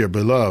yet appear,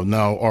 beloved,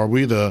 now are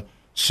we the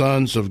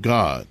sons of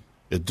God.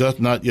 It doth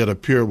not yet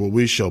appear what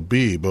we shall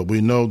be, but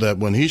we know that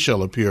when he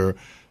shall appear,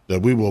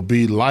 that we will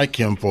be like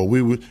him, for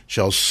we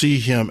shall see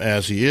him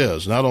as he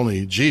is. Not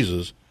only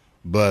Jesus,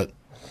 but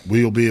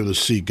we will be able to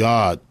see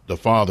God the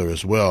Father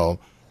as well,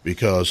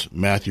 because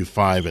Matthew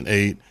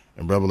 5:8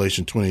 and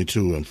Revelation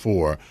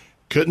 22:4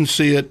 couldn't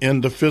see it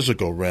in the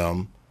physical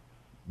realm,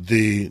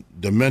 the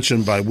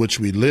dimension by which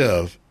we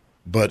live,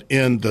 but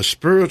in the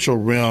spiritual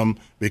realm,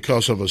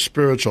 because of a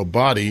spiritual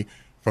body,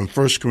 from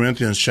 1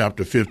 Corinthians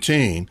chapter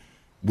 15,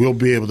 we'll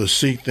be able to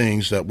see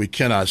things that we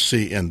cannot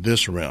see in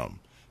this realm.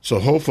 So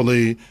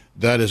hopefully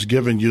that has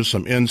given you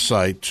some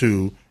insight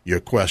to your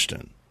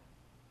question.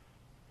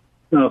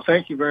 No,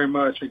 thank you very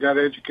much. I got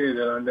educated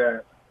on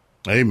that.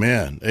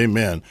 Amen.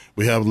 Amen.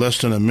 We have less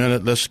than a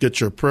minute. Let's get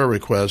your prayer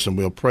requests, and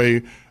we'll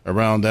pray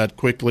around that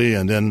quickly.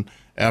 And then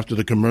after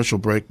the commercial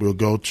break, we'll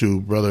go to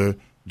Brother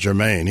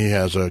Jermaine. He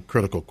has a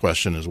critical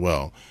question as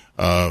well.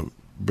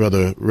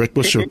 Brother Rick,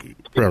 what's your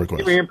prayer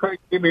request?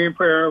 Keep me in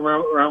prayer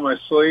around my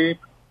sleep,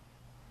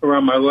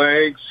 around my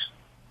legs,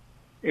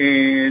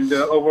 and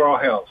overall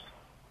health.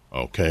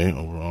 Okay,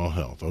 overall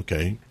health.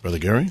 Okay. Brother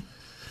Gary?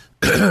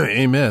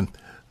 Amen.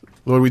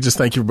 Lord, we just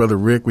thank you for Brother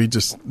Rick. We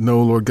just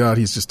know, Lord God,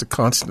 he's just a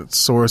constant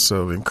source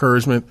of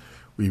encouragement.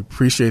 We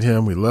appreciate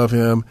him. We love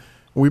him.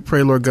 And we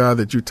pray, Lord God,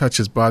 that you touch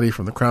his body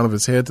from the crown of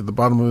his head to the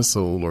bottom of his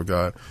soul, Lord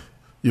God.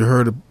 You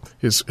heard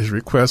his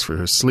request for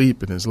his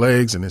sleep and his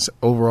legs and his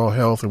overall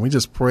health, and we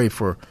just pray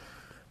for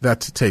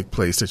that to take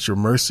place, that your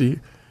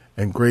mercy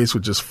and grace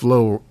would just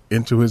flow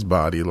into his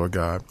body, Lord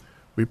God.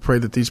 We pray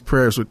that these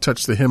prayers would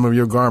touch the hem of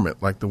your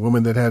garment, like the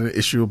woman that had an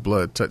issue of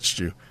blood touched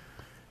you,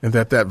 and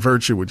that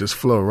virtue would just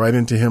flow right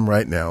into him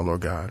right now,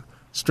 Lord God.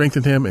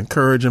 Strengthen him,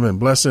 encourage him, and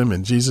bless him.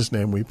 In Jesus'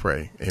 name we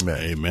pray.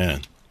 Amen.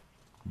 Amen.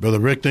 Brother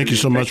Rick, thank you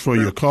so much for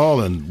your call,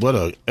 and what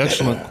an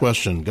excellent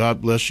question.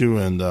 God bless you,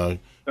 and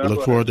we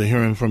look forward to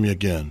hearing from you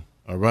again.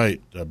 All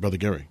right, Brother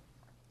Gary.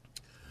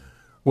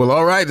 Well,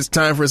 all right, it's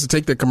time for us to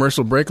take the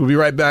commercial break. We'll be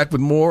right back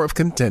with more of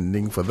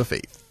Contending for the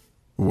Faith.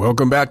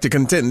 Welcome back to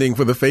Contending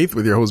for the Faith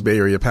with your host, Bay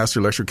Area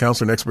pastor, lecturer,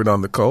 counselor, and expert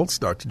on the cults,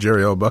 Dr.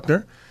 Jerry L.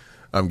 Buckner.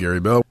 I'm Gary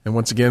Bell. And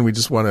once again, we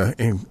just want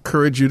to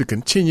encourage you to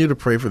continue to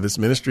pray for this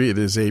ministry. It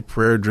is a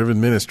prayer-driven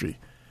ministry.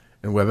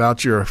 And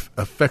without your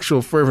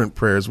effectual, fervent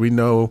prayers, we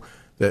know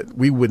that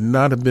we would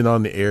not have been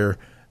on the air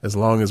as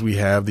long as we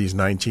have these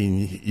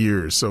 19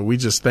 years. So we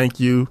just thank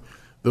you,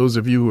 those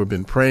of you who have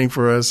been praying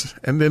for us.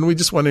 And then we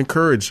just want to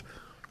encourage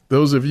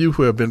those of you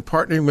who have been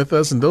partnering with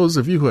us and those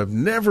of you who have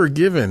never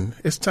given.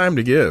 It's time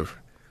to give.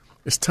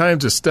 It's time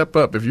to step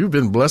up. If you've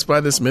been blessed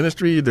by this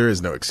ministry, there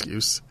is no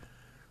excuse.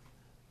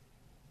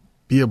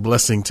 Be a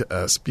blessing to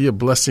us. Be a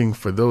blessing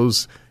for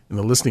those in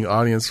the listening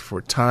audience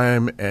for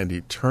time and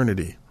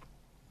eternity.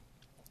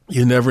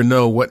 You never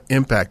know what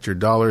impact your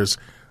dollars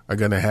are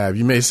going to have.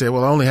 You may say,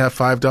 well, I only have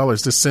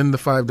 $5. Just send the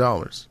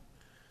 $5.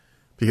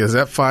 Because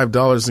that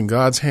 $5 in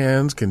God's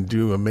hands can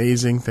do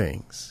amazing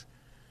things.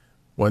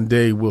 One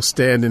day we'll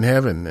stand in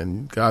heaven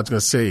and God's going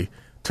to say,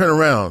 turn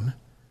around.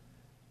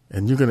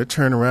 And you're going to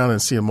turn around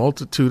and see a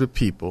multitude of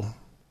people.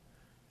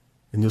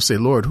 And you'll say,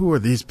 Lord, who are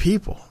these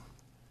people?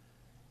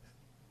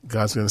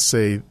 God's going to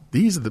say,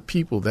 these are the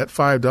people, that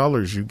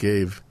 $5 you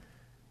gave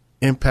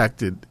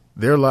impacted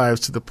their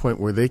lives to the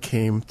point where they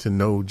came to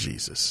know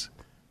Jesus.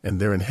 And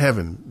they're in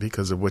heaven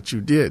because of what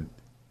you did.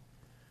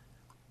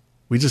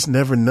 We just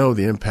never know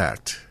the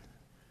impact.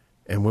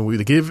 And when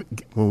we give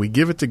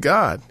it to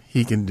God,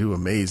 he can do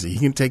amazing. He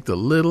can take the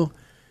little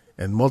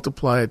and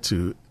multiply it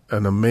to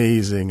an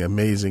amazing,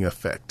 amazing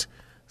effect.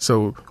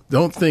 So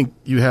don't think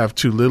you have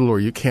too little or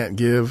you can't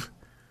give.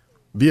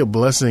 Be a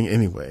blessing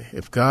anyway.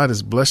 If God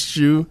has blessed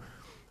you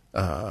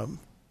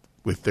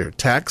with their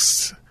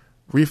tax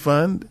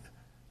refund,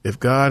 if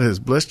God has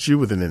blessed you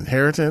with an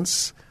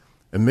inheritance,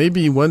 and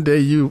maybe one day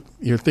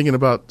you're thinking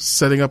about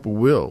setting up a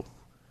will,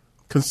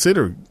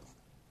 consider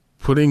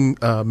putting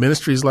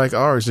ministries like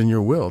ours in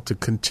your will to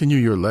continue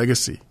your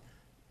legacy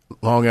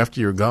long after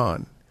you're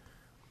gone,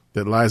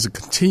 that lives will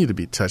continue to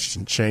be touched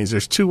and changed.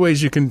 There's two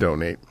ways you can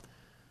donate.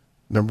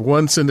 Number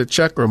one, send a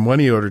check or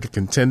money order to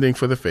Contending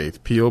for the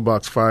Faith, P.O.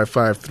 Box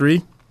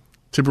 553,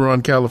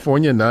 Tiburon,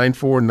 California,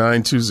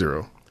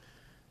 94920.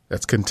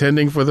 That's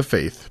Contending for the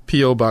Faith,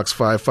 P.O. Box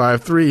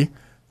 553,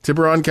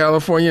 Tiburon,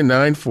 California,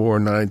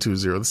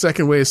 94920. The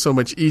second way is so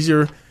much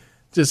easier.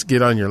 Just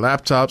get on your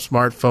laptop,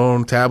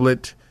 smartphone,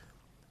 tablet,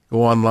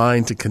 go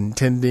online to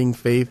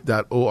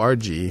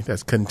contendingfaith.org.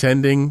 That's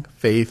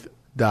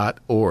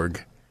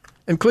contendingfaith.org.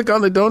 And click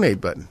on the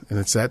donate button, and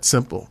it's that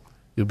simple.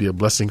 He'll be a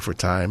blessing for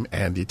time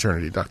and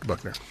eternity. Dr.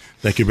 Buckner.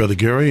 Thank you, Brother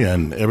Gary,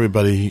 and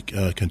everybody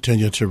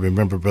continue to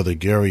remember Brother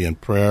Gary in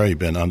prayer. He's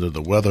been under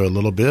the weather a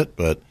little bit,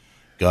 but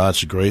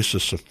God's grace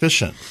is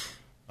sufficient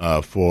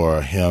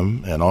for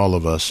him and all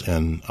of us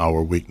in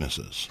our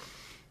weaknesses.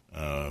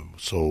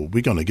 So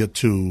we're going to get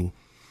to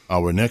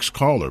our next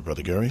caller,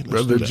 Brother Gary.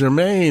 Brother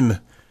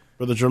Jermaine.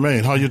 Brother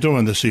Jermaine, how you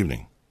doing this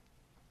evening?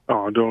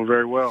 Oh, I'm doing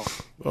very well.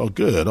 Oh,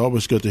 good.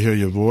 Always good to hear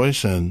your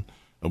voice. And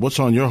what's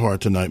on your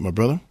heart tonight, my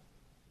brother?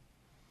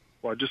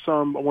 Well,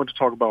 I wanted to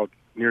talk about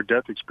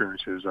near-death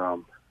experiences.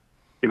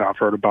 I've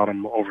heard about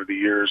them over the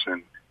years,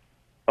 and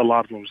a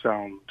lot of them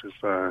sound just,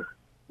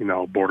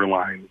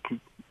 borderline,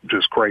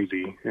 just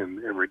crazy and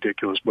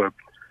ridiculous. But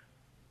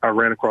I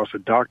ran across a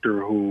doctor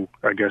who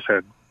I guess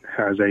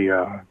has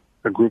a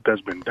group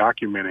that's been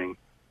documenting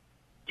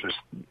just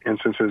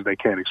instances they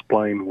can't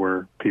explain,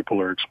 where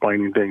people are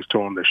explaining things to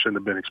them they shouldn't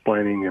have been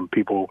explaining, and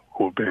people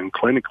who have been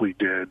clinically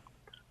dead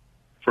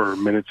for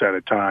minutes at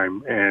a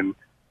time, and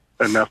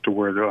enough to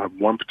where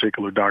one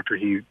particular doctor,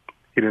 he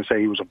didn't say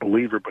he was a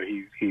believer, but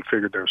he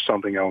figured there was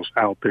something else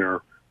out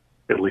there,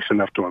 at least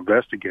enough to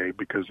investigate,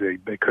 because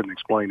they couldn't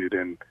explain it,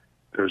 and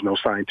there's no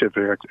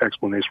scientific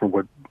explanation for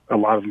what a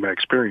lot of them had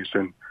experienced.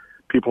 And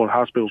people in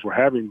hospitals were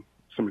having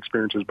some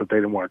experiences, but they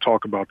didn't want to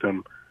talk about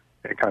them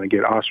and kind of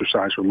get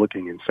ostracized for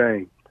looking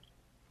insane.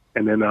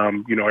 And then,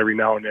 every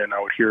now and then I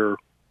would hear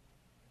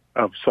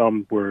of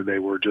some where they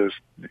were just,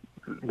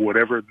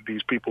 whatever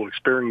these people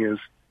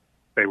experienced,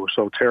 they were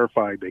so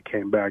terrified they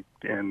came back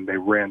and they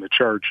ran the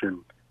church and,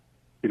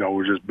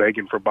 were just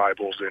begging for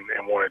Bibles and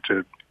wanted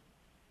to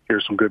hear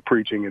some good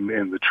preaching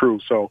and the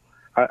truth. So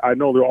I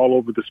know they're all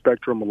over the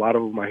spectrum. A lot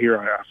of them I hear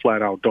I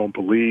flat out don't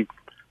believe,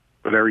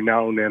 but every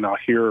now and then I'll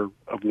hear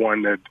of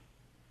one that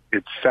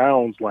it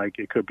sounds like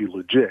it could be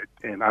legit.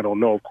 And I don't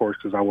know, of course,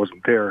 because I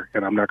wasn't there,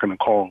 and I'm not going to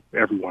call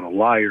everyone a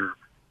liar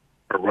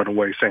or run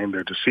away saying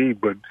they're deceived,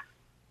 but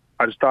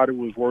I just thought it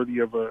was worthy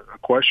of a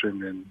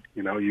question, and,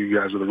 you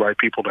guys are the right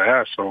people to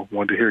ask, so I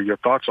wanted to hear your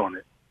thoughts on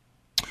it.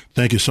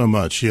 Thank you so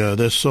much. Yeah,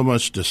 there's so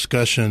much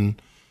discussion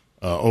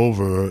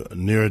over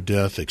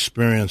near-death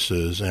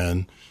experiences,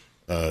 and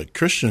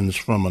Christians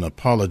from an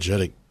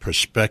apologetic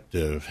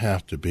perspective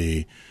have to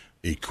be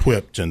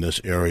equipped in this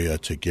area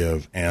to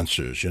give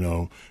answers.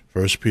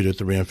 1 Peter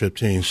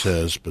 3:15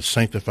 says, "But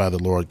sanctify the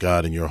Lord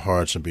God in your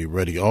hearts, and be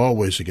ready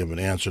always to give an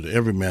answer to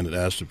every man that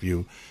asks of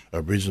you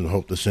a reason to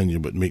hope that's in you,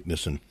 but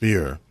meekness and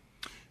fear."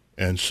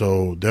 And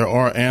so there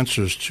are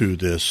answers to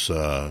this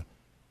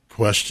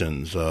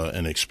questions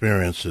and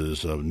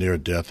experiences of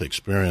near-death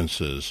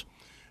experiences.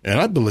 And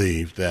I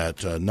believe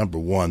that, number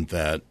one,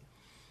 that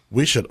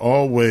we should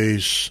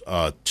always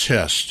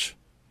test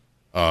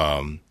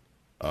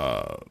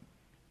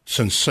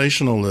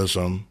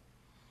sensationalism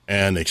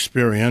and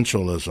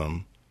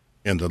experientialism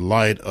in the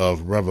light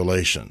of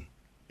revelation,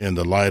 in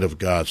the light of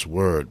God's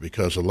word,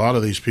 because a lot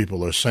of these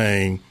people are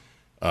saying,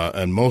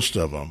 and most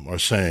of them are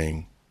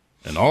saying,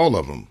 and all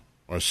of them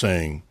are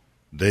saying,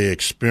 they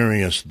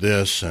experienced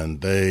this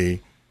and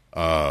they,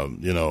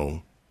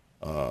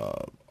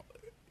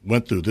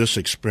 went through this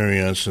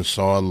experience and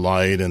saw a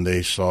light, and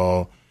they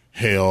saw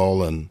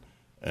hell, and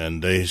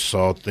they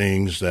saw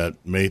things that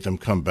made them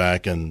come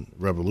back and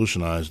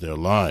revolutionize their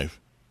life.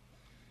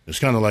 It's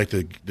kind of like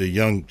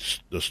the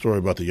story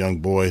about the young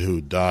boy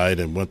who died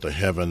and went to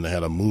heaven. They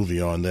had a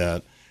movie on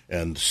that,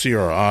 and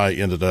CRI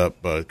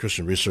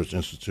Christian Research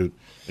Institute,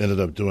 ended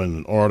up doing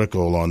an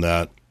article on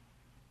that,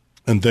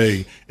 and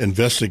they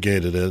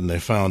investigated it, and they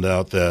found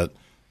out that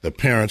the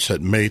parents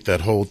had made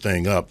that whole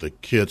thing up. The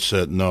kid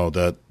said, "No,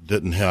 that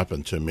didn't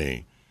happen to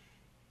me."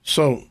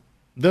 So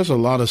there's a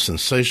lot of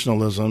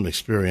sensationalism,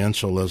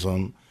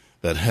 experientialism,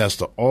 that has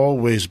to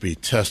always be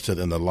tested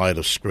in the light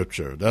of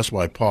Scripture. That's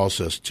why Paul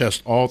says,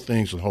 test all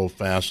things and hold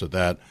fast to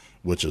that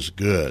which is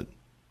good.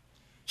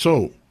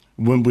 So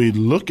when we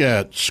look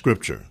at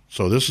Scripture,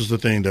 so this is the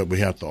thing that we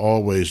have to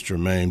always,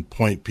 Jermaine,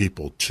 point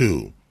people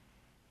to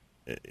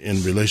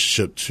in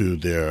relationship to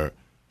their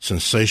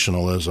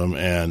sensationalism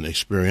and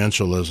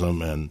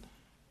experientialism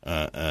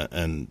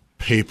and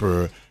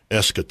paper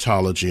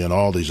eschatology and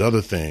all these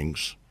other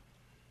things,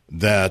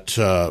 that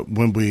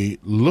when we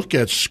look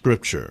at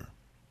Scripture,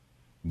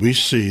 we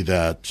see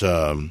that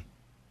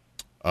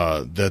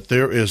that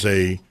there is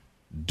a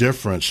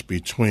difference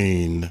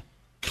between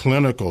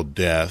clinical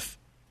death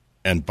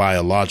and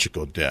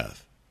biological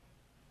death.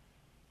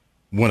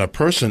 When a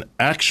person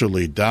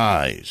actually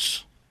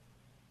dies,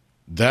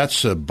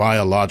 that's a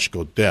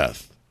biological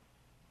death.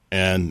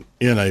 And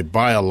in a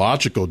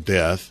biological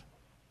death,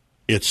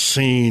 it's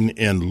seen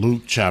in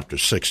Luke chapter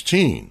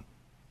 16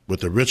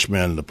 with the rich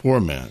man and the poor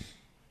man.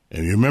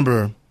 And you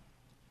remember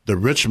the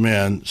rich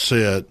man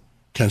said,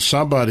 "Can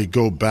somebody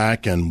go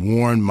back and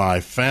warn my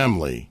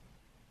family?"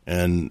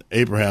 And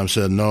Abraham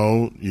said,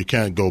 "No, you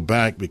can't go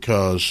back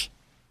because,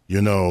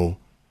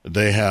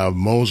 they have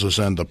Moses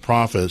and the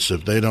prophets.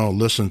 If they don't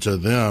listen to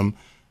them,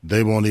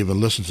 they won't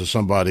even listen to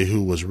somebody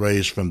who was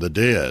raised from the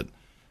dead."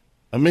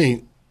 I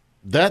mean,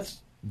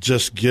 that's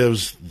just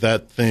gives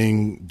that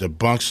thing,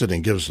 debunks it,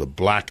 and gives the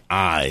black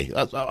eye.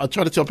 I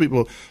try to tell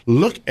people,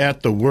 look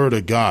at the Word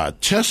of God.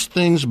 Test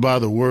things by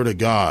the Word of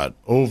God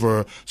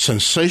over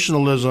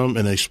sensationalism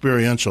and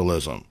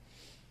experientialism,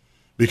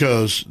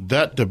 because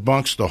that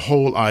debunks the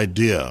whole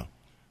idea.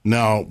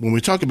 Now, when we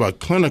talk about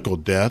clinical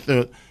death,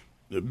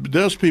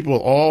 there's people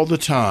all the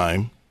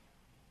time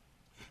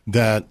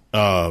that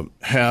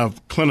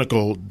have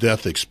clinical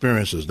death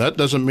experiences. That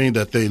doesn't mean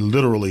that they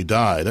literally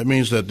die. That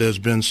means that there's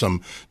been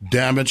some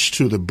damage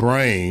to the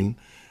brain,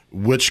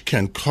 which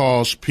can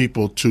cause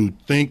people to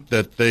think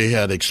that they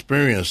had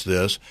experienced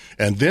this.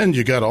 And then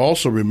you got to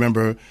also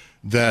remember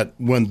that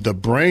when the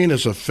brain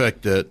is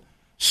affected,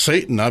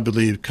 Satan, I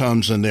believe,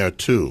 comes in there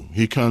too.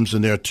 He comes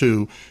in there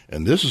too,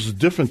 and this is a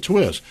different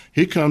twist.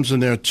 He comes in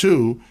there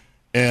too,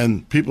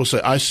 and people say,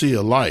 I see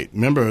a light.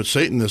 Remember,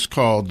 Satan is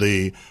called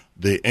the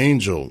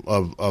angel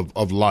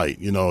of light.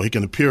 You know, he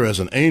can appear as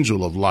an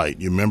angel of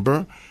light, you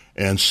remember?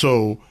 And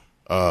so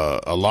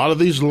a lot of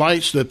these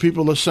lights that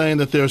people are saying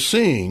that they're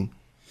seeing,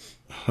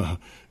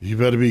 you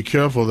better be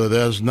careful that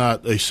there's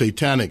not a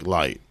satanic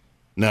light.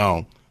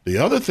 Now, the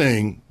other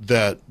thing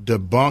that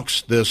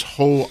debunks this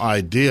whole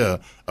idea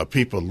of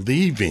people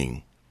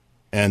leaving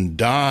and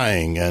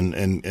dying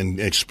and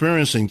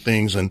experiencing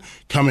things and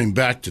coming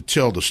back to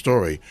tell the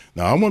story.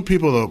 Now, I want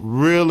people to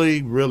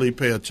really, really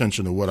pay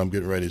attention to what I'm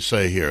getting ready to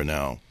say here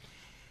now.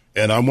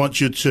 And I want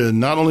you to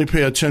not only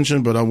pay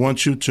attention, but I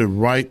want you to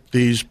write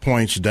these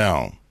points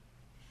down.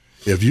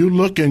 If you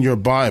look in your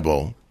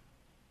Bible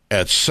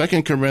at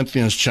 2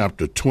 Corinthians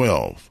chapter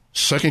 12,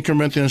 2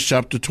 Corinthians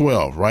chapter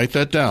 12, write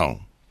that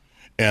down.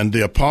 And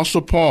the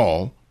Apostle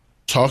Paul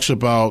talks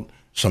about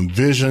some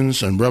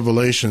visions and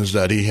revelations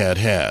that he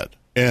had.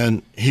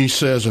 And he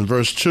says in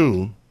verse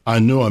 2, I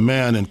knew a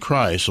man in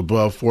Christ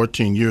above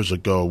 14 years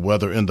ago,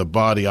 whether in the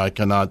body I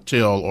cannot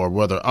tell, or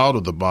whether out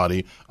of the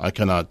body I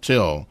cannot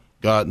tell.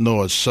 God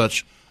knoweth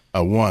such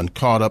a one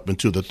caught up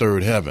into the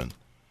third heaven.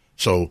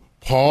 So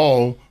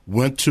Paul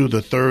went to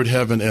the third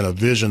heaven in a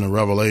vision and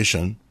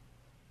revelation.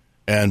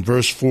 And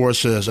verse 4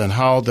 says, and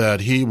how that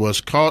he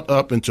was caught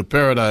up into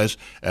paradise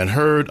and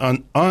heard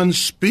an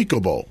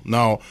unspeakable.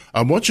 Now,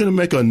 I want you to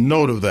make a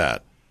note of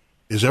that.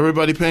 Is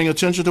everybody paying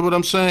attention to what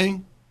I'm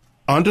saying?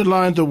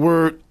 Underline the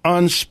word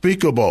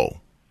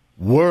unspeakable.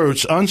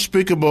 Words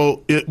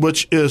unspeakable,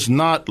 which is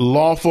not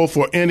lawful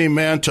for any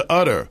man to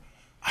utter.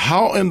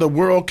 How in the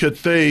world could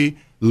they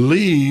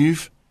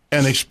leave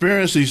and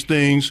experience these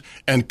things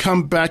and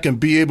come back and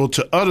be able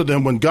to utter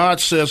them when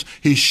God says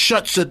he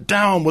shuts it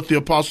down with the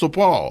Apostle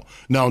Paul?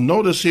 Now,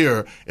 notice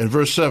here in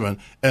verse 7,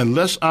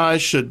 unless I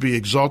should be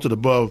exalted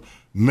above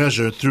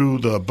measure through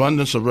the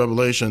abundance of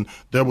revelation,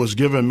 there was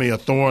given me a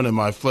thorn in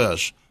my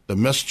flesh, the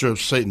messenger of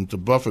Satan, to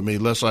buffet me,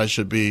 lest I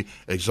should be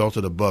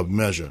exalted above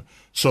measure.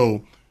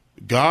 So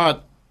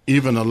God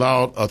even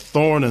allowed a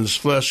thorn in his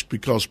flesh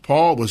because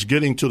Paul was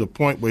getting to the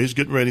point where he's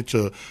getting ready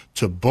to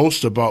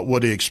boast about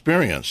what he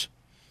experienced.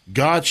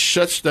 God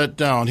shuts that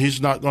down.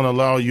 He's not going to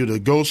allow you to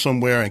go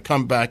somewhere and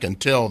come back and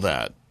tell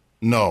that.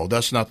 No,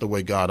 that's not the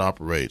way God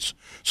operates.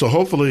 So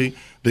hopefully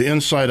the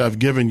insight I've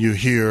given you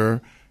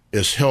here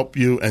is help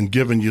you and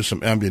given you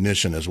some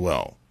ammunition as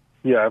well.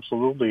 Yeah,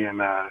 absolutely.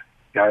 And I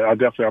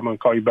definitely, I'm going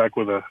to call you back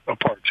with a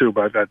part two,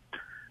 but I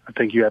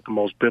think you had the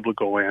most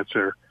biblical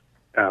answer.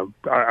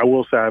 I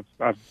will say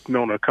I've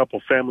known a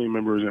couple family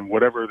members, and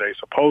whatever they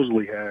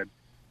supposedly had,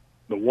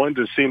 the ones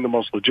that seemed the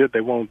most legit,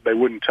 they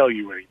wouldn't tell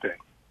you anything.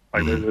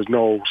 Like there's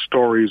no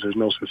stories, there's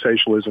no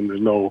sensationalism, there's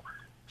no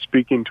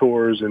speaking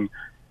tours, and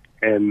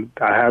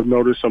I have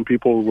noticed some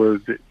people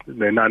where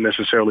they're not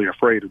necessarily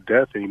afraid of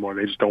death anymore.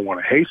 They just don't want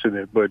to hasten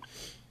it, but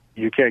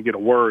you can't get a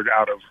word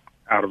out of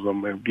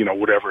them, and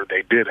whatever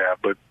they did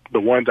have. But the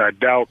ones I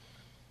doubt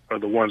are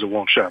the ones that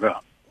won't shut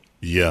up.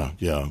 Yeah.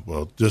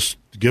 Well, just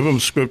give them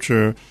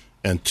scripture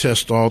and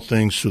test all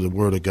things through the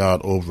Word of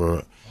God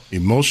over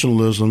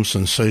emotionalism,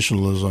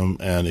 sensationalism,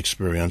 and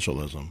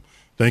experientialism.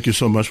 Thank you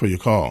so much for your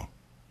call.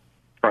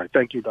 All right.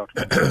 Thank you,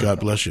 Dr. God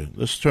bless you.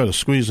 Let's try to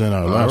squeeze in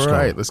our last call. All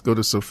right. Let's go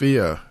to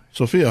Sophia.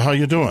 Sophia, how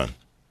you doing?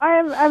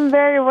 I'm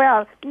very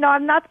well. No,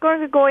 I'm not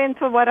going to go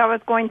into what I was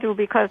going to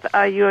because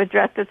you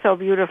addressed it so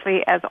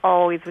beautifully, as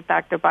always, with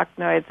Dr.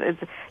 Buckner.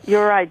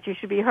 You're right. You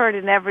should be heard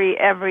in every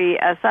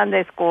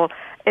Sunday school.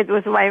 It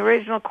was my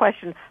original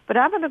question. But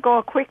I'm going to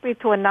go quickly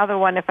to another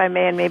one, if I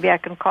may, and maybe I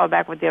can call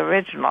back with the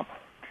original.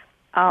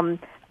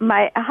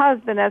 My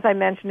husband, as I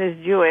mentioned,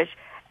 is Jewish.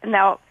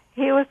 Now,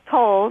 he was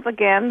told,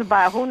 again,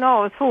 by who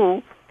knows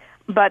who,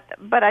 but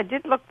I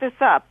did look this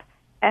up,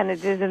 and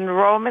it is in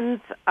Romans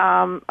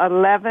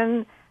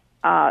 11:25.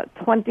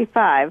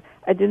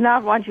 I do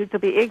not want you to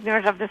be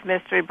ignorant of this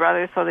mystery,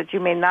 brothers, so that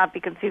you may not be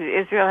conceited.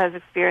 Israel has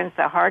experienced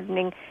a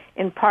hardening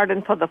in part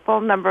until the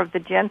full number of the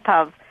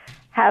Gentiles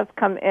has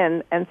come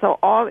in, and so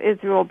all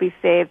Israel will be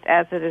saved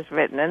as it is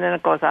written. And then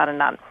it goes on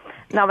and on.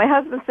 Now, my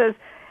husband says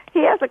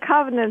he has a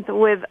covenant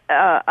with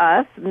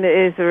us,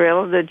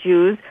 Israel, the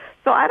Jews,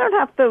 so I don't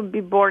have to be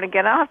born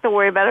again. I don't have to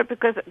worry about it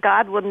because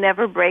God will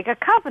never break a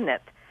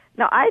covenant.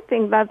 Now, I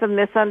think that's a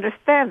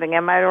misunderstanding.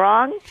 Am I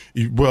wrong?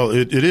 Well,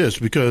 it is,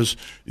 because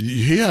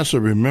he has to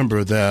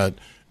remember that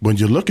when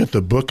you look at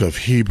the book of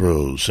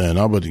Hebrews, and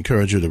I would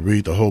encourage you to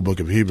read the whole book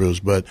of Hebrews,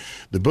 but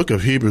the book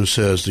of Hebrews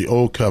says the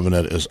old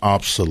covenant is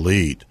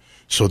obsolete.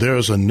 So there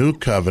is a new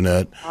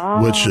covenant,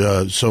 which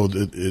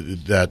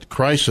that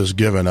Christ has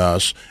given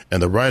us,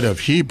 and the writer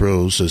of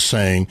Hebrews is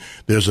saying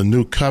there's a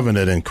new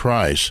covenant in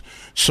Christ.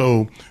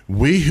 So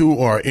we who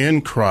are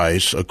in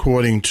Christ,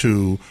 according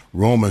to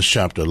Romans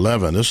chapter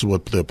 11, this is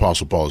what the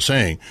Apostle Paul is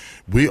saying,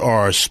 we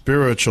are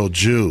spiritual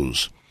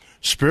Jews.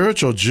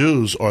 Spiritual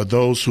Jews are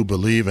those who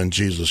believe in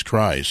Jesus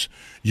Christ.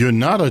 You're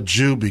not a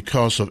Jew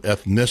because of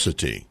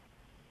ethnicity.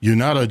 You're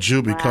not a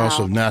Jew because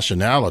of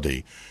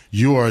nationality.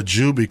 You are a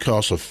Jew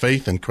because of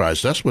faith in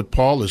Christ. That's what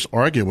Paul is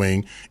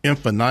arguing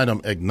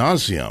infinitum ad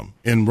nauseam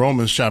in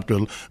Romans chapter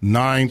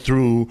 9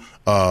 through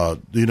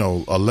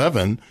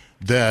 11.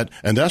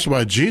 And that's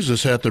why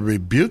Jesus had to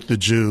rebuke the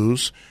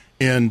Jews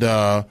in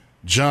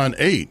John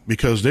 8,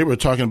 because they were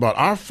talking about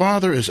our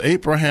father is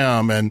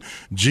Abraham, and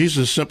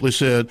Jesus simply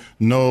said,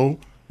 no,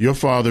 your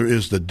father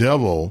is the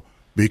devil,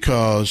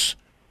 because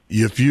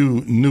if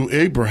you knew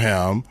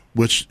Abraham,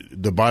 which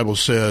the Bible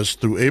says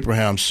through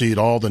Abraham's seed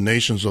all the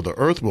nations of the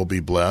earth will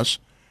be blessed,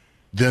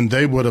 then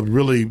they would have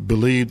really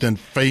believed in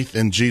faith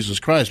in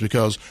Jesus Christ,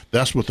 because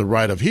that's what the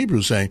writer of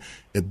Hebrews is saying.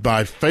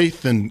 By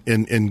faith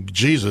in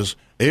Jesus,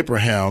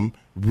 Abraham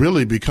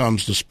really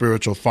becomes the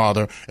spiritual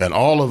father, and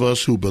all of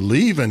us who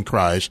believe in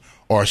Christ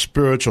are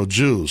spiritual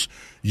Jews.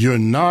 You're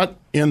not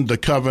in the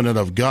covenant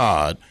of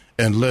God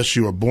unless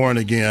you are born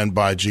again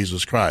by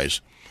Jesus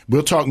Christ.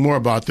 We'll talk more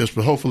about this,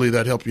 but hopefully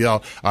that helped you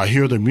out. I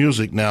hear the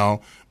music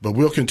now, but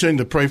we'll continue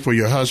to pray for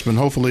your husband.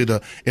 Hopefully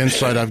the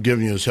insight I've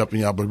given you is helping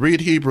you out. But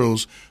read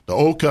Hebrews. The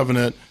old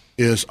covenant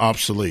is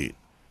obsolete.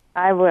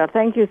 I will.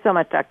 Thank you so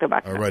much, Dr.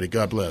 Buckner. All righty.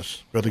 God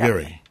bless. Brother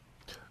Gary.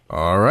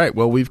 All right.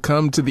 Well, we've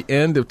come to the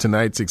end of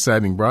tonight's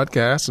exciting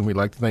broadcast, and we'd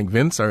like to thank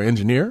Vince, our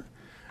engineer,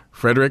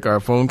 Frederick, our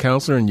phone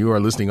counselor, and you,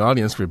 our listening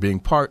audience, for being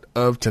part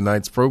of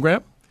tonight's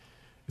program.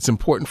 It's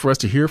important for us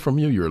to hear from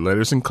you. Your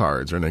letters and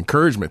cards are an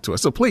encouragement to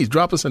us. So please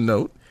drop us a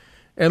note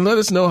and let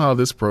us know how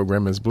this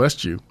program has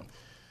blessed you.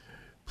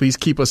 Please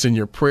keep us in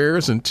your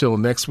prayers until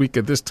next week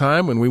at this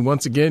time, when we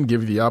once again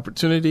give you the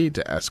opportunity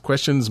to ask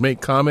questions, make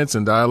comments,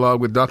 and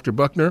dialogue with Dr.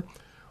 Buckner,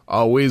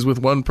 always with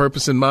one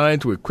purpose in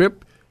mind: to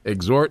equip,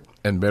 exhort,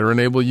 and better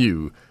enable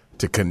you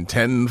to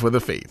contend for the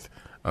faith.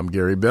 I'm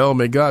Gary Bell.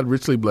 May God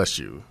richly bless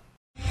you.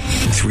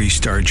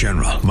 3-star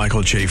General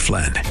Michael J.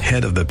 Flynn,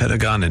 head of the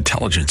Pentagon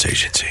Intelligence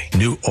Agency,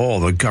 knew all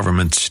the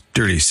government's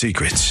dirty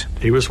secrets.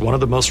 He was one of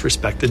the most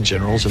respected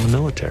generals in the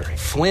military.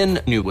 Flynn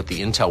knew what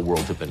the intel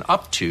world had been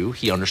up to.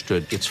 He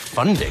understood its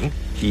funding.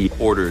 He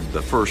ordered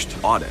the first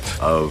audit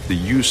of the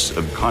use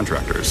of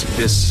contractors.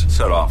 This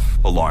set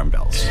off alarm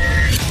bells.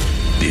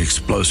 The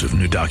explosive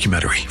new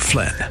documentary,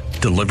 Flynn,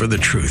 Deliver the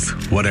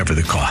Truth, Whatever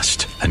the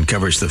Cost,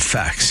 uncovers the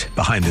facts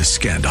behind this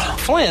scandal.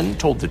 Flynn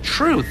told the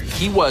truth.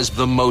 He was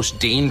the most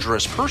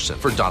dangerous person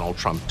for Donald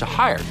Trump to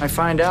hire. I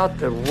find out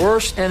the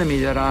worst enemy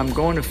that I'm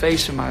going to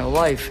face in my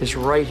life is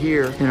right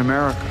here in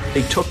America.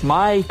 They took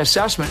my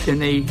assessment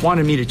and they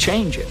wanted me to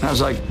change it. And I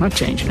was like, I'm not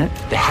changing it.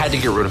 They had to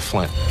get rid of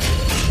Flynn.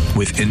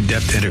 With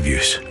in-depth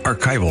interviews,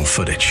 archival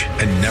footage,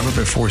 and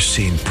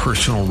never-before-seen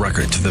personal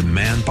records of the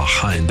man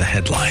behind the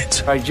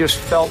headlines. I just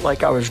felt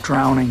like I was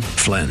drowning.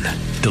 Flynn,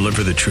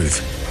 Deliver the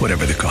Truth,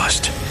 Whatever the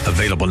Cost.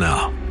 Available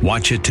now.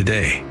 Watch it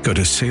today. Go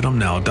to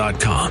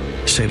salemnow.com.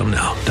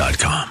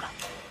 salemnow.com.